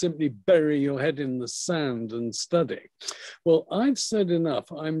simply bury your head in the sand and study. Well, I've said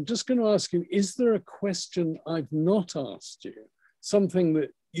enough. I'm just going to ask you, is there a question I've not asked you? Something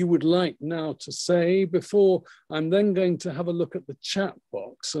that you would like now to say before I'm then going to have a look at the chat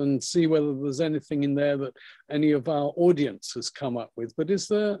box and see whether there's anything in there that any of our audience has come up with. But is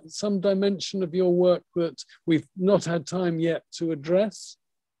there some dimension of your work that we've not had time yet to address?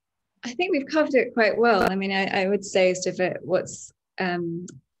 I think we've covered it quite well. I mean, I would say sort of what's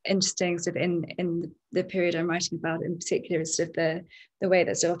interesting sort of in the period I'm writing about in particular is sort of the way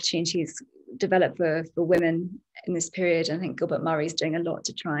that sort of opportunities develop for women in this period. I think Gilbert Murray is doing a lot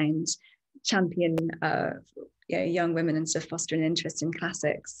to try and champion young women and sort of foster an interest in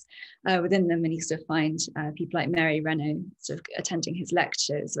classics within them. And you sort of find people like Mary Renault sort of attending his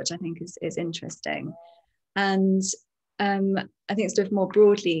lectures, which I think is interesting. And I think sort of more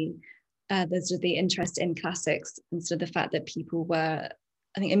broadly, there's sort of the interest in classics and sort of the fact that people were,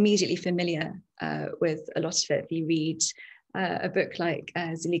 I think, immediately familiar with a lot of it. If you read a book like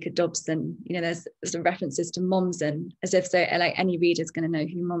Zuleika Dobson, you know, there's sort of references to Mommsen, as if so, like any reader is going to know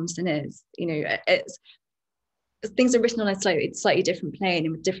who Mommsen is. You know, it's things are written on a slightly different plane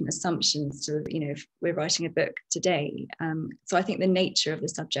and with different assumptions to, you know, if we're writing a book today. So I think the nature of the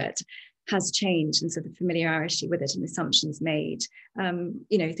subject has changed, and so the familiarity with it and assumptions made,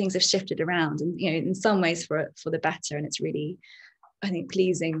 you know, things have shifted around, and, you know, in some ways for the better. And it's really, I think,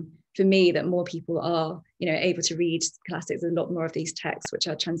 pleasing for me that more people are, you know, able to read classics. There's a lot more of these texts which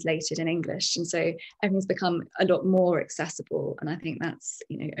are translated in English, and so everything's become a lot more accessible. And I think that's,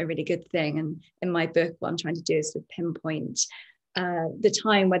 you know, a really good thing. And in my book, what I'm trying to do is to pinpoint the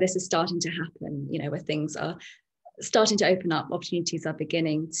time where this is starting to happen, you know, where things are starting to open up, opportunities are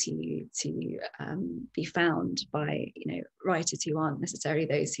beginning to be found by, you know, writers who aren't necessarily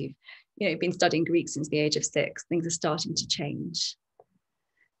those who've, you know, been studying Greek since the age of 6. Things are starting to change.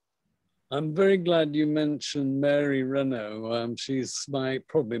 I'm very glad you mentioned Mary Renault. She's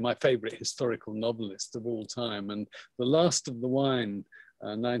probably my favorite historical novelist of all time. And The Last of the Wine,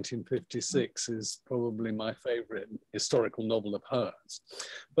 1956, is probably my favorite historical novel of hers.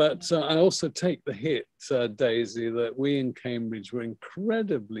 But I also take the hit, Daisy, that we in Cambridge were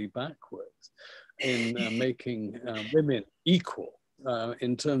incredibly backwards in making women equal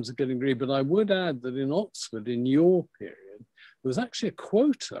in terms of getting degree. But I would add that in Oxford, in your period, there was actually a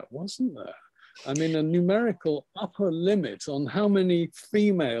quota, wasn't there? I mean, a numerical upper limit on how many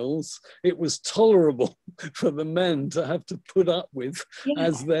females it was tolerable for the men to have to put up with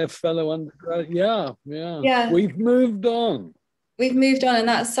as their fellow undergraduate. Yeah. We've moved on. We've moved on, and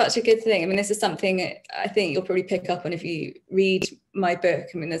that's such a good thing. I mean, this is something I think you'll probably pick up on if you read my book.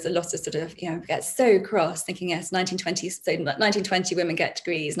 I mean, there's a lot of sort of, you know, get so cross thinking, yes, 1920, so 1920 women get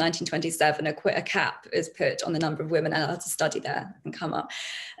degrees, 1927 a cap is put on the number of women allowed to study there and come up.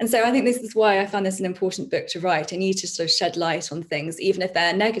 And so I think this is why I found this an important book to write. I need to sort of shed light on things, even if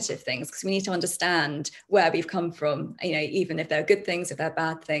they're negative things, because we need to understand where we've come from, you know, even if they're good things, if they're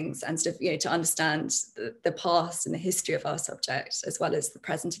bad things, and sort of, you know, to understand the past and the history of our subject, as well as the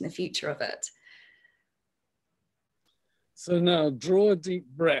present and the future of it. So now draw a deep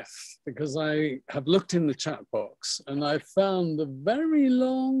breath, because I have looked in the chat box and I found a very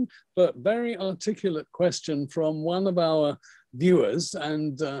long but very articulate question from one of our viewers,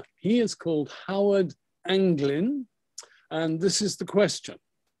 and he is called Howard Anglin, and this is the question.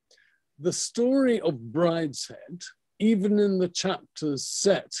 The story of Brideshead, even in the chapters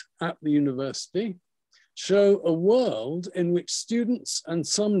set at the university, show a world in which students and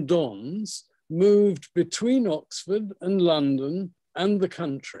some dons moved between Oxford and London and the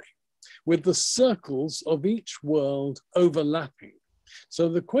country, with the circles of each world overlapping. So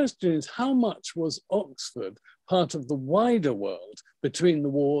the question is, how much was Oxford part of the wider world between the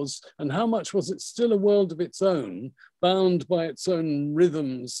wars, and how much was it still a world of its own, bound by its own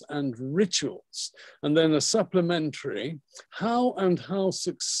rhythms and rituals? And then a supplementary, how and how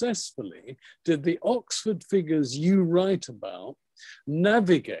successfully did the Oxford figures you write about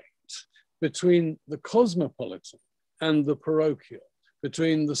navigate between the cosmopolitan and the parochial,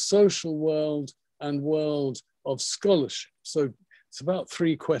 between the social world and world of scholarship? So it's about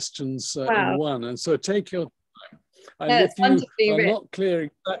 3 questions in one. And so take your time. And if you are not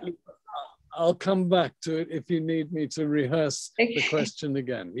clear exactly, I'll come back to it if you need me to rehearse the question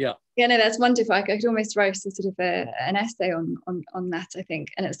again. Yeah. Yeah, no, that's wonderful. I could almost write a sort of an essay on that, I think,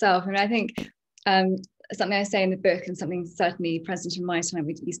 in itself. I mean, I think something I say in the book, and something certainly present in my time,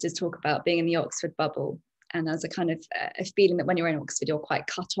 we used to talk about being in the Oxford bubble. And there's a kind of a feeling that when you're in Oxford, you're quite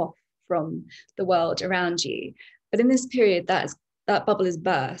cut off from the world around you. But in this period, that bubble is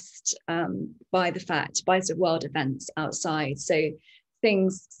burst by sort of world events outside. So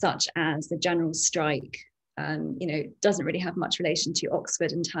things such as the general strike, you know, doesn't really have much relation to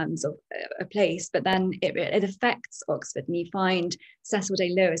Oxford in terms of a place, but then it affects Oxford. And you find Cecil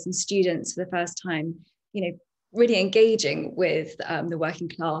Day-Lewis and students for the first time, you know, really engaging with the working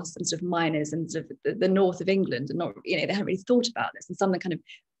class and sort of miners and sort of the north of England, and not, you know, they haven't really thought about this, and some kind of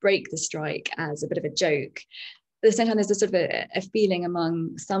break the strike as a bit of a joke. At the same time, there's a sort of a feeling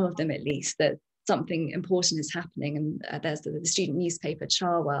among some of them, at least, that something important is happening. And there's the student newspaper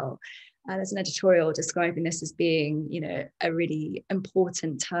Charwell. There's an editorial describing this as being, you know, a really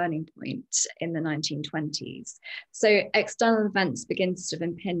important turning point in the 1920s. So external events begin to sort of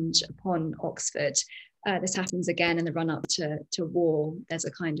impinge upon Oxford. This happens again in the run-up to war. There's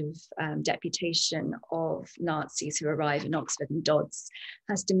a kind of deputation of Nazis who arrive in Oxford, and Dodds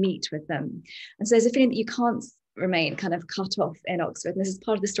has to meet with them. And so there's a feeling that you can't remain kind of cut off in Oxford. And this is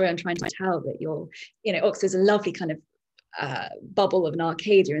part of the story I'm trying to tell, that Oxford's a lovely kind of bubble of an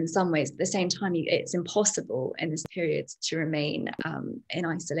Arcadia in some ways, but at the same time, it's impossible in this period to remain in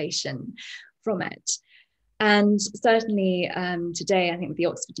isolation from it. And certainly today, I think with the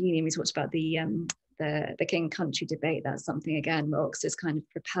Oxford Union, we talked about the king country debate. That's something again where Oxford's kind of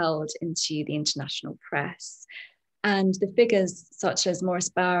propelled into the international press. And the figures such as Maurice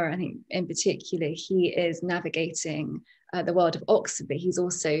Bowra, I think in particular, he is navigating the world of Oxford, but he's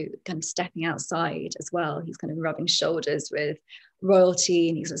also kind of stepping outside as well. He's kind of rubbing shoulders with royalty,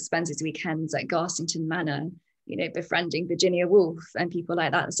 and he sort of spends his weekends at Garsington Manor befriending Virginia Woolf and people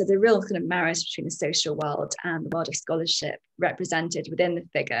like that. So the real kind of marriage between the social world and the world of scholarship represented within the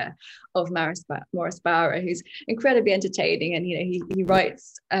figure of Maurice Bowra, who's incredibly entertaining, and he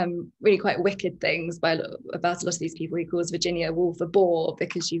writes really quite wicked things about a lot of these people. He calls Virginia Woolf a bore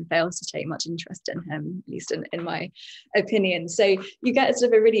because she fails to take much interest in him, at least in my opinion. So you get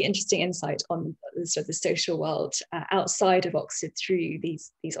sort of a really interesting insight on sort of the social world outside of Oxford through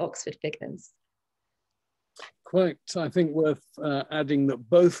these Oxford figures. Quite, I think, worth adding that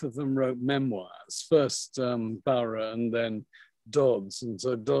both of them wrote memoirs, first Bowra and then Dodds, and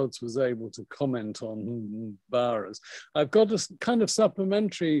so Dodds was able to comment on Bowra's. I've got a kind of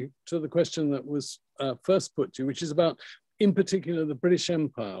supplementary to the question that was first put to you, which is about, in particular, the British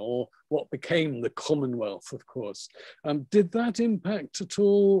Empire, or what became the Commonwealth, of course. Did that impact at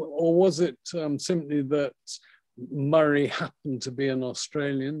all, or was it simply that Murray happened to be an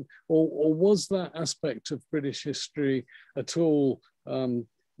Australian, or was that aspect of British history at all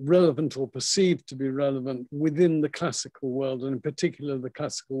relevant or perceived to be relevant within the classical world, and in particular the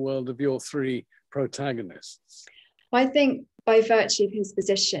classical world of your three protagonists? I think by virtue of his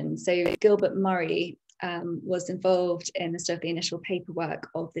position, so Gilbert Murray was involved in the sort of the initial paperwork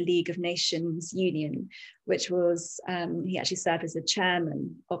of the League of Nations Union, which was, he actually served as the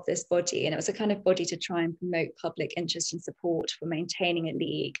chairman of this body, and it was a kind of body to try and promote public interest and support for maintaining a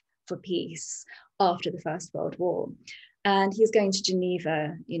league for peace after the First World War. And he's going to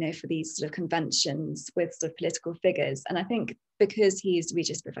Geneva, for these sort of conventions with sort of political figures. And I think because he's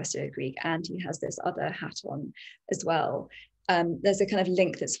Regius Professor of Greek and he has this other hat on as well, there's a kind of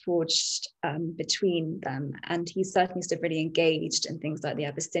link that's forged between them. And he's certainly sort of really engaged in things like the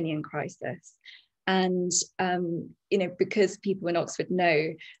Abyssinian crisis. And, because people in Oxford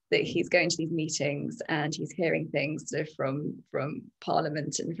know that he's going to these meetings and he's hearing things sort of from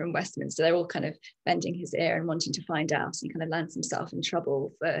Parliament and from Westminster, they're all kind of bending his ear and wanting to find out. He kind of lands himself in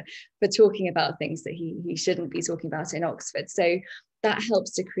trouble for talking about things that he shouldn't be talking about in Oxford. So that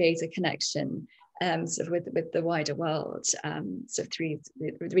helps to create a connection sort of with the wider world, sort of through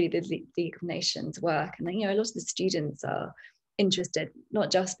really the League of Nations work. And a lot of the students are interested, not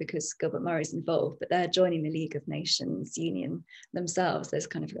just because Gilbert Murray's involved, but they're joining the League of Nations Union themselves. There's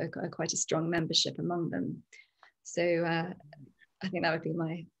kind of quite a strong membership among them. So I think that would be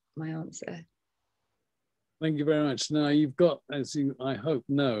my answer. Thank you very much. Now you've got, as you I hope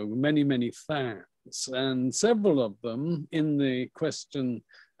know, many fans, and several of them in the question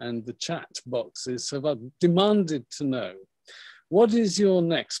and the chat boxes have demanded to know, what is your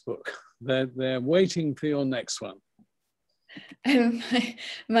next book? They're waiting for your next one.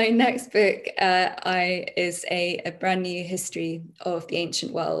 My next book is a brand new history of the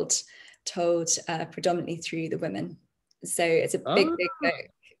ancient world, told predominantly through the women. So it's a big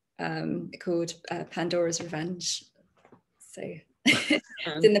book called Pandora's Revenge. So it's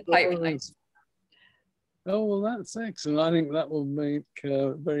in the pipeline. Oh, well, that's excellent. I think that will make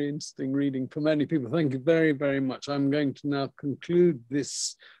very interesting reading for many people. Thank you very, very much. I'm going to now conclude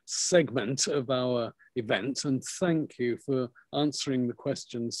this segment of our event, and thank you for answering the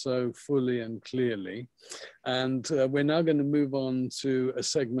questions so fully and clearly. And we're now going to move on to a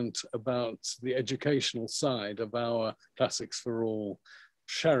segment about the educational side of our Classics for All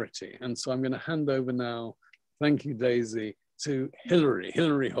charity. And so I'm going to hand over now, thank you, Daisy, to Hilary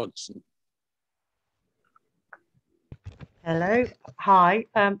Hodgson. Hello, hi,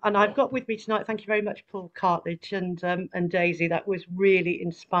 and I've got with me tonight, thank you very much, Paul Cartledge and Daisy. That was really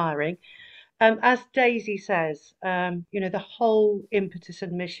inspiring. As Daisy says, the whole impetus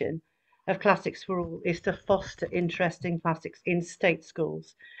and mission of Classics for All is to foster interest in classics in state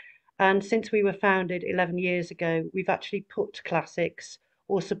schools. And since we were founded 11 years ago, we've actually put classics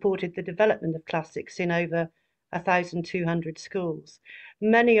or supported the development of classics in over 1,200 schools,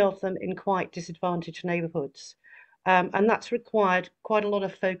 many of them in quite disadvantaged neighbourhoods. And that's required quite a lot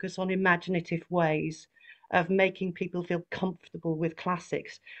of focus on imaginative ways of making people feel comfortable with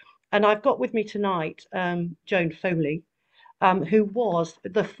classics. And I've got with me tonight Joan Foley, who was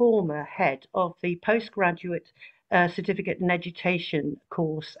the former head of the postgraduate certificate in education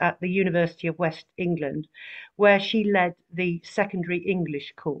course at the University of West England, where she led the secondary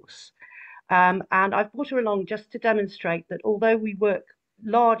English course. And I've brought her along just to demonstrate that although we work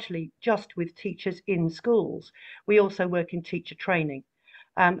largely just with teachers in schools, we also work in teacher training.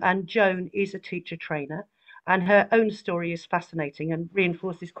 And Joan is a teacher trainer, and her own story is fascinating and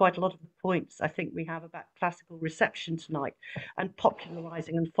reinforces quite a lot of the points I think we have about classical reception tonight, and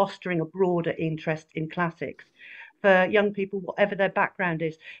popularising and fostering a broader interest in classics for young people, whatever their background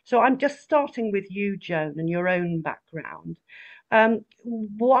is. So I'm just starting with you, Joan, and your own background.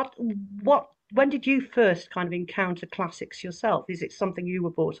 What when did you first kind of encounter classics yourself? Is it something you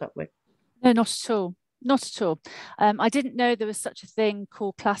were brought up with? No, not at all. Not at all. I didn't know there was such a thing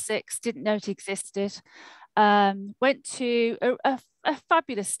called classics, didn't know it existed. Went to a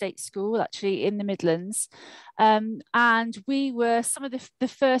fabulous state school actually in the Midlands, and we were some of the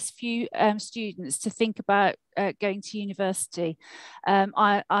first few students to think about going to university.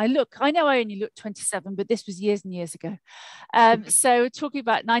 I know I only look 27, but this was years and years ago. So talking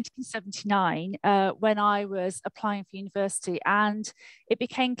about 1979, when I was applying for university, and it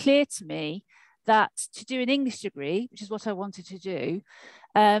became clear to me that to do an English degree, which is what I wanted to do,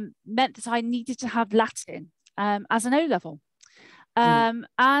 meant that I needed to have Latin as an O-level. And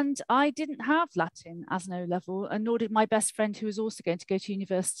I didn't have Latin as an O-level, and nor did my best friend, who was also going to go to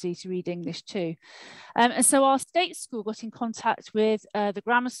university to read English too. And so our state school got in contact with the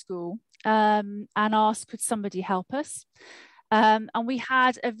grammar school and asked, could somebody help us? And we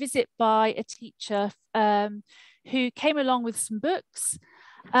had a visit by a teacher who came along with some books,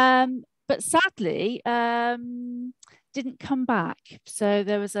 but sadly didn't come back. So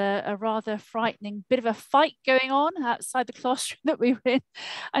there was a rather frightening bit of a fight going on outside the classroom that we were in,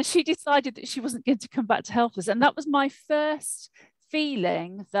 and she decided that she wasn't going to come back to help us. And that was my first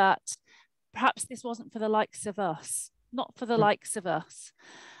feeling that perhaps this wasn't for the likes of us, not for the likes of us.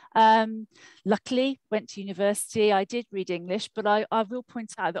 Luckily, went to university. I did read English, but I will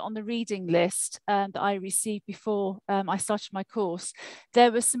point out that on the reading list that I received before I started my course,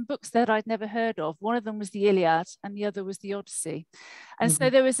 there were some books that I'd never heard of. One of them was the Iliad and the other was the Odyssey. And so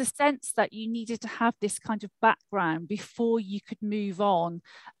there was a sense that you needed to have this kind of background before you could move on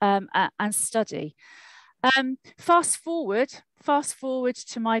and study. Fast forward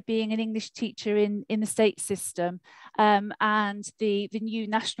to my being an English teacher in the state system, and the new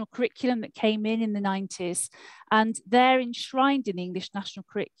national curriculum that came in the 90s, and there enshrined in the English national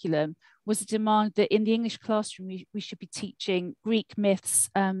curriculum was a demand that in the English classroom we should be teaching Greek myths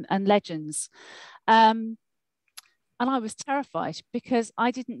and legends. And I was terrified because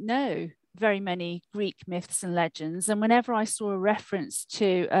I didn't know very many Greek myths and legends, and whenever I saw a reference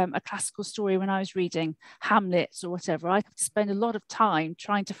to a classical story when I was reading Hamlet or whatever, I had to spend a lot of time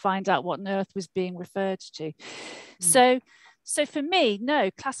trying to find out what on earth was being referred to. So for me,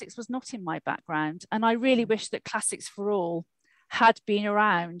 no, classics was not in my background, and I really wish that Classics for All had been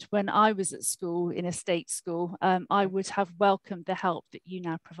around when I was at school, in a state school. I would have welcomed the help that you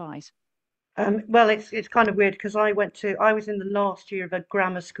now provide. Well, it's kind of weird because I was in the last year of a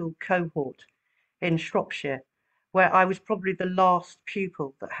grammar school cohort in Shropshire, where I was probably the last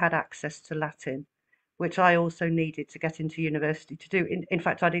pupil that had access to Latin, which I also needed to get into university to do. In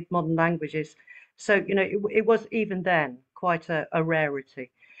fact, I did modern languages. So, it was even then quite a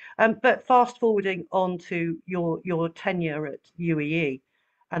rarity. But fast forwarding on to your tenure at UEE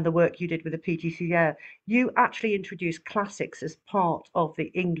and the work you did with the PGCE, you actually introduced classics as part of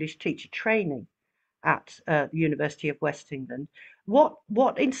the English teacher training at the University of West England.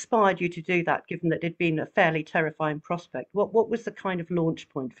 What inspired you to do that, given that it had been a fairly terrifying prospect? What was the kind of launch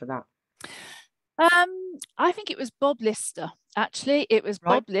point for that? I think it was Bob Lister, actually. It was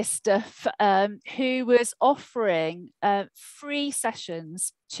Right. Bob Lister who was offering free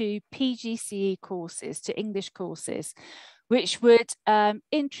sessions to PGCE courses, to English courses, which would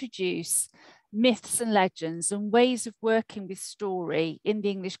introduce myths and legends and ways of working with story in the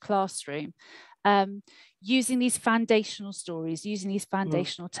English classroom, using these foundational stories, using these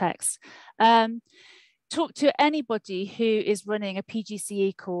foundational texts. Talk to anybody who is running a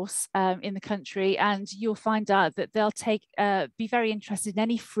PGCE course in the country, and you'll find out that they'll be very interested in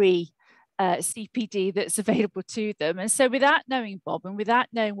any free CPD that's available to them. And so without knowing Bob and without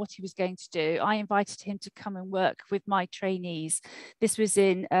knowing what he was going to do, I invited him to come and work with my trainees. This was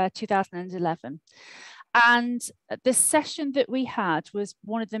in 2011. And the session that we had was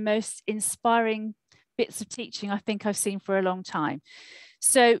one of the most inspiring bits of teaching I think I've seen for a long time.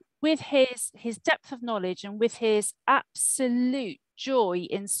 So with his depth of knowledge and with his absolute joy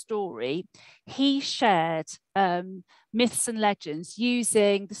in story, he shared myths and legends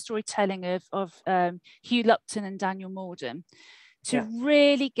using the storytelling of Hugh Lupton and Daniel Morden to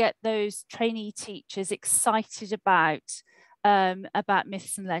really get those trainee teachers excited about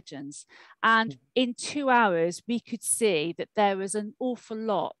myths and legends. And in 2 hours, we could see that there was an awful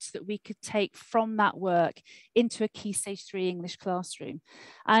lot that we could take from that work into a Key Stage 3 English classroom.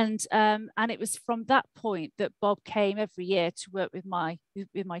 And it was from that point that Bob came every year to work with my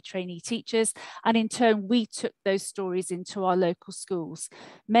trainee teachers. And in turn, we took those stories into our local schools,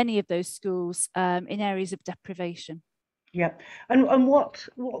 many of those schools in areas of deprivation. Yeah, and what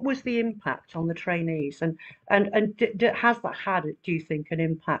was the impact on the trainees, and has that had, do you think, an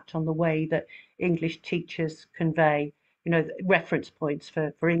impact on the way that English teachers convey, you know, reference points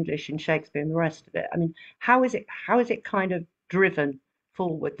for English and Shakespeare and the rest of it? I mean, how is it kind of driven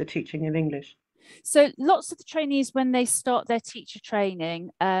forward, the teaching of English? So lots of the trainees, when they start their teacher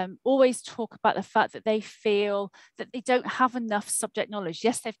training, always talk about the fact that they feel that they don't have enough subject knowledge.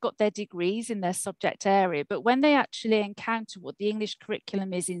 Yes, they've got their degrees in their subject area, but when they actually encounter what the English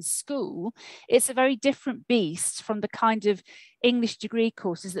curriculum is in school, it's a very different beast from the kind of English degree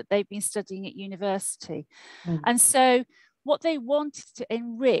courses that they've been studying at university. And so what they wanted to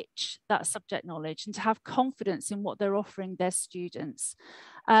enrich that subject knowledge and to have confidence in what they're offering their students.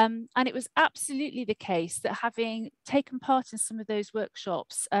 And it was absolutely the case that, having taken part in some of those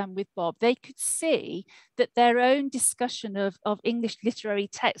workshops with Bob, they could see that their own discussion of English literary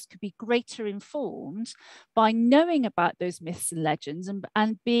text could be greater informed by knowing about those myths and legends,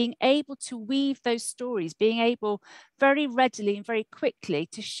 and being able to weave those stories, being able very readily and very quickly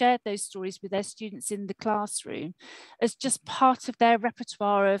to share those stories with their students in the classroom as just part of their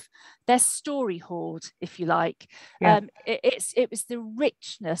repertoire, of their story hoard, if you like. Yeah. It was the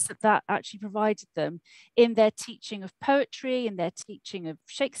richness that actually provided them in their teaching of poetry, in their teaching of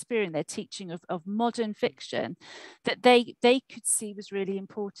Shakespeare, in their teaching of modern fiction, that they could see was really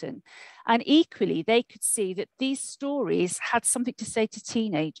important. And equally, they could see that these stories had something to say to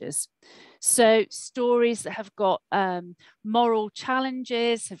teenagers. So stories that have got moral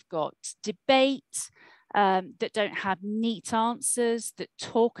challenges, have got debate, that don't have neat answers, that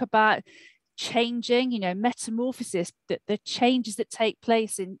talk about changing, you know, metamorphosis, that the changes that take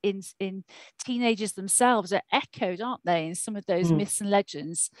place in teenagers themselves are echoed, aren't they, in some of those myths and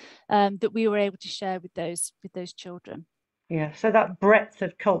legends that we were able to share with those children. Yeah, so that breadth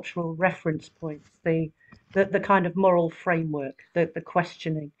of cultural reference points, the kind of moral framework, the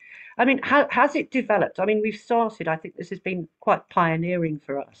questioning. I mean, how has it developed? I mean, we've started, I think this has been quite pioneering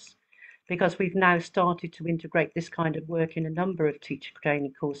for us, because we've now started to integrate this kind of work in a number of teacher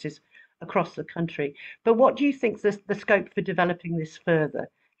training courses across the country. But what do you think the scope for developing this further,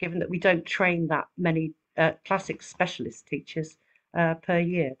 given that we don't train that many classics specialist teachers per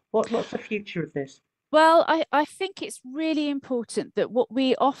year? What's the future of this? Well, I think it's really important that what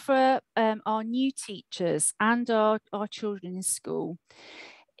we offer our new teachers and our children in school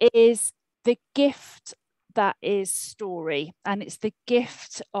is the gift that is story, and it's the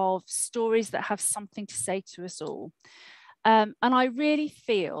gift of stories that have something to say to us all. And I really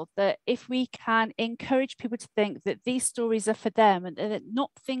feel that if we can encourage people to think that these stories are for them and they're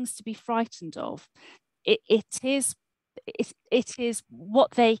not things to be frightened of, it is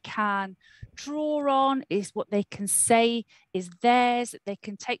what they can draw on, is what they can say is theirs, that they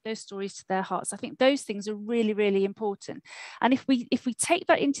can take those stories to their hearts. I think those things are really, really important. And if we take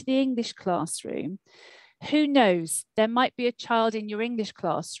that into the English classroom, who knows, there might be a child in your English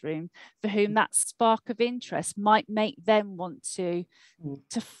classroom for whom that spark of interest might make them want to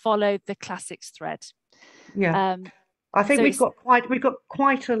follow the classics thread. Yeah. I think So we've got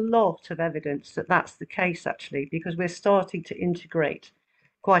quite a lot of evidence that that's the case, actually, because we're starting to integrate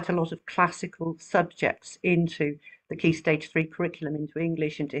quite a lot of classical subjects into the Key Stage 3 curriculum, into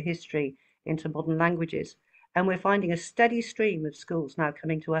English, into history, into modern languages. And we're finding a steady stream of schools now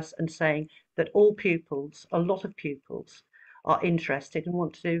coming to us and saying that all pupils, a lot of pupils, are interested and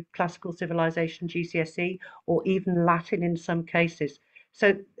want to do classical civilization GCSE, or even Latin in some cases.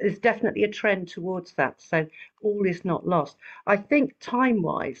 So there's definitely a trend towards that. So all is not lost. I think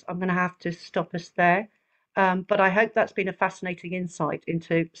time-wise, I'm going to have to stop us there. But I hope that's been a fascinating insight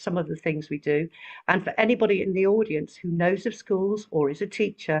into some of the things we do. And for anybody in the audience who knows of schools or is a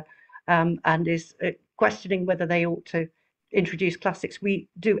teacher and is questioning whether they ought to introduce classics, we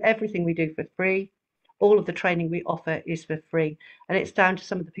do everything we do for free. All of the training we offer is for free. And it's down to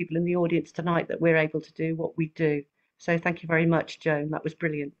some of the people in the audience tonight that we're able to do what we do. So thank you very much, Joan. That was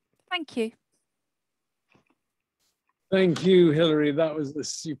brilliant. thank you. Thank you, Hilary. That was a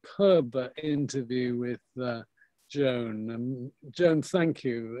superb interview with Joan. Joan, thank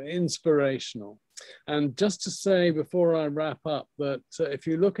you. Inspirational. And just to say before I wrap up that if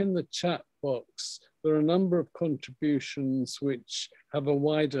you look in the chat box, there are a number of contributions which have a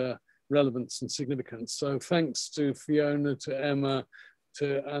wider relevance and significance. So thanks to Fiona, to Emma,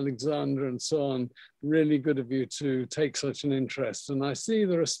 to Alexandra and so on. Really good of you to take such an interest. And I see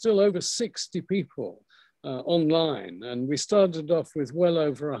there are still over 60 people online, and we started off with well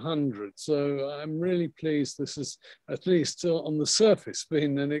over 100. So I'm really pleased this is, at least on the surface,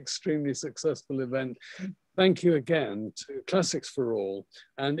 been an extremely successful event. Thank you again to Classics for All,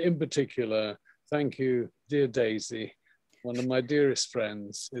 and in particular, thank you, dear Daisy, one of my dearest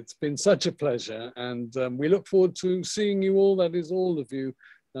friends. It's been such a pleasure, and we look forward to seeing you all, that is all of you,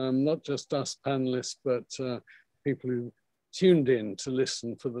 not just us panelists, but people who tuned in to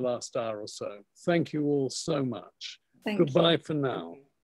listen for the last hour or so. Thank you all so much. Thank Goodbye you. for now.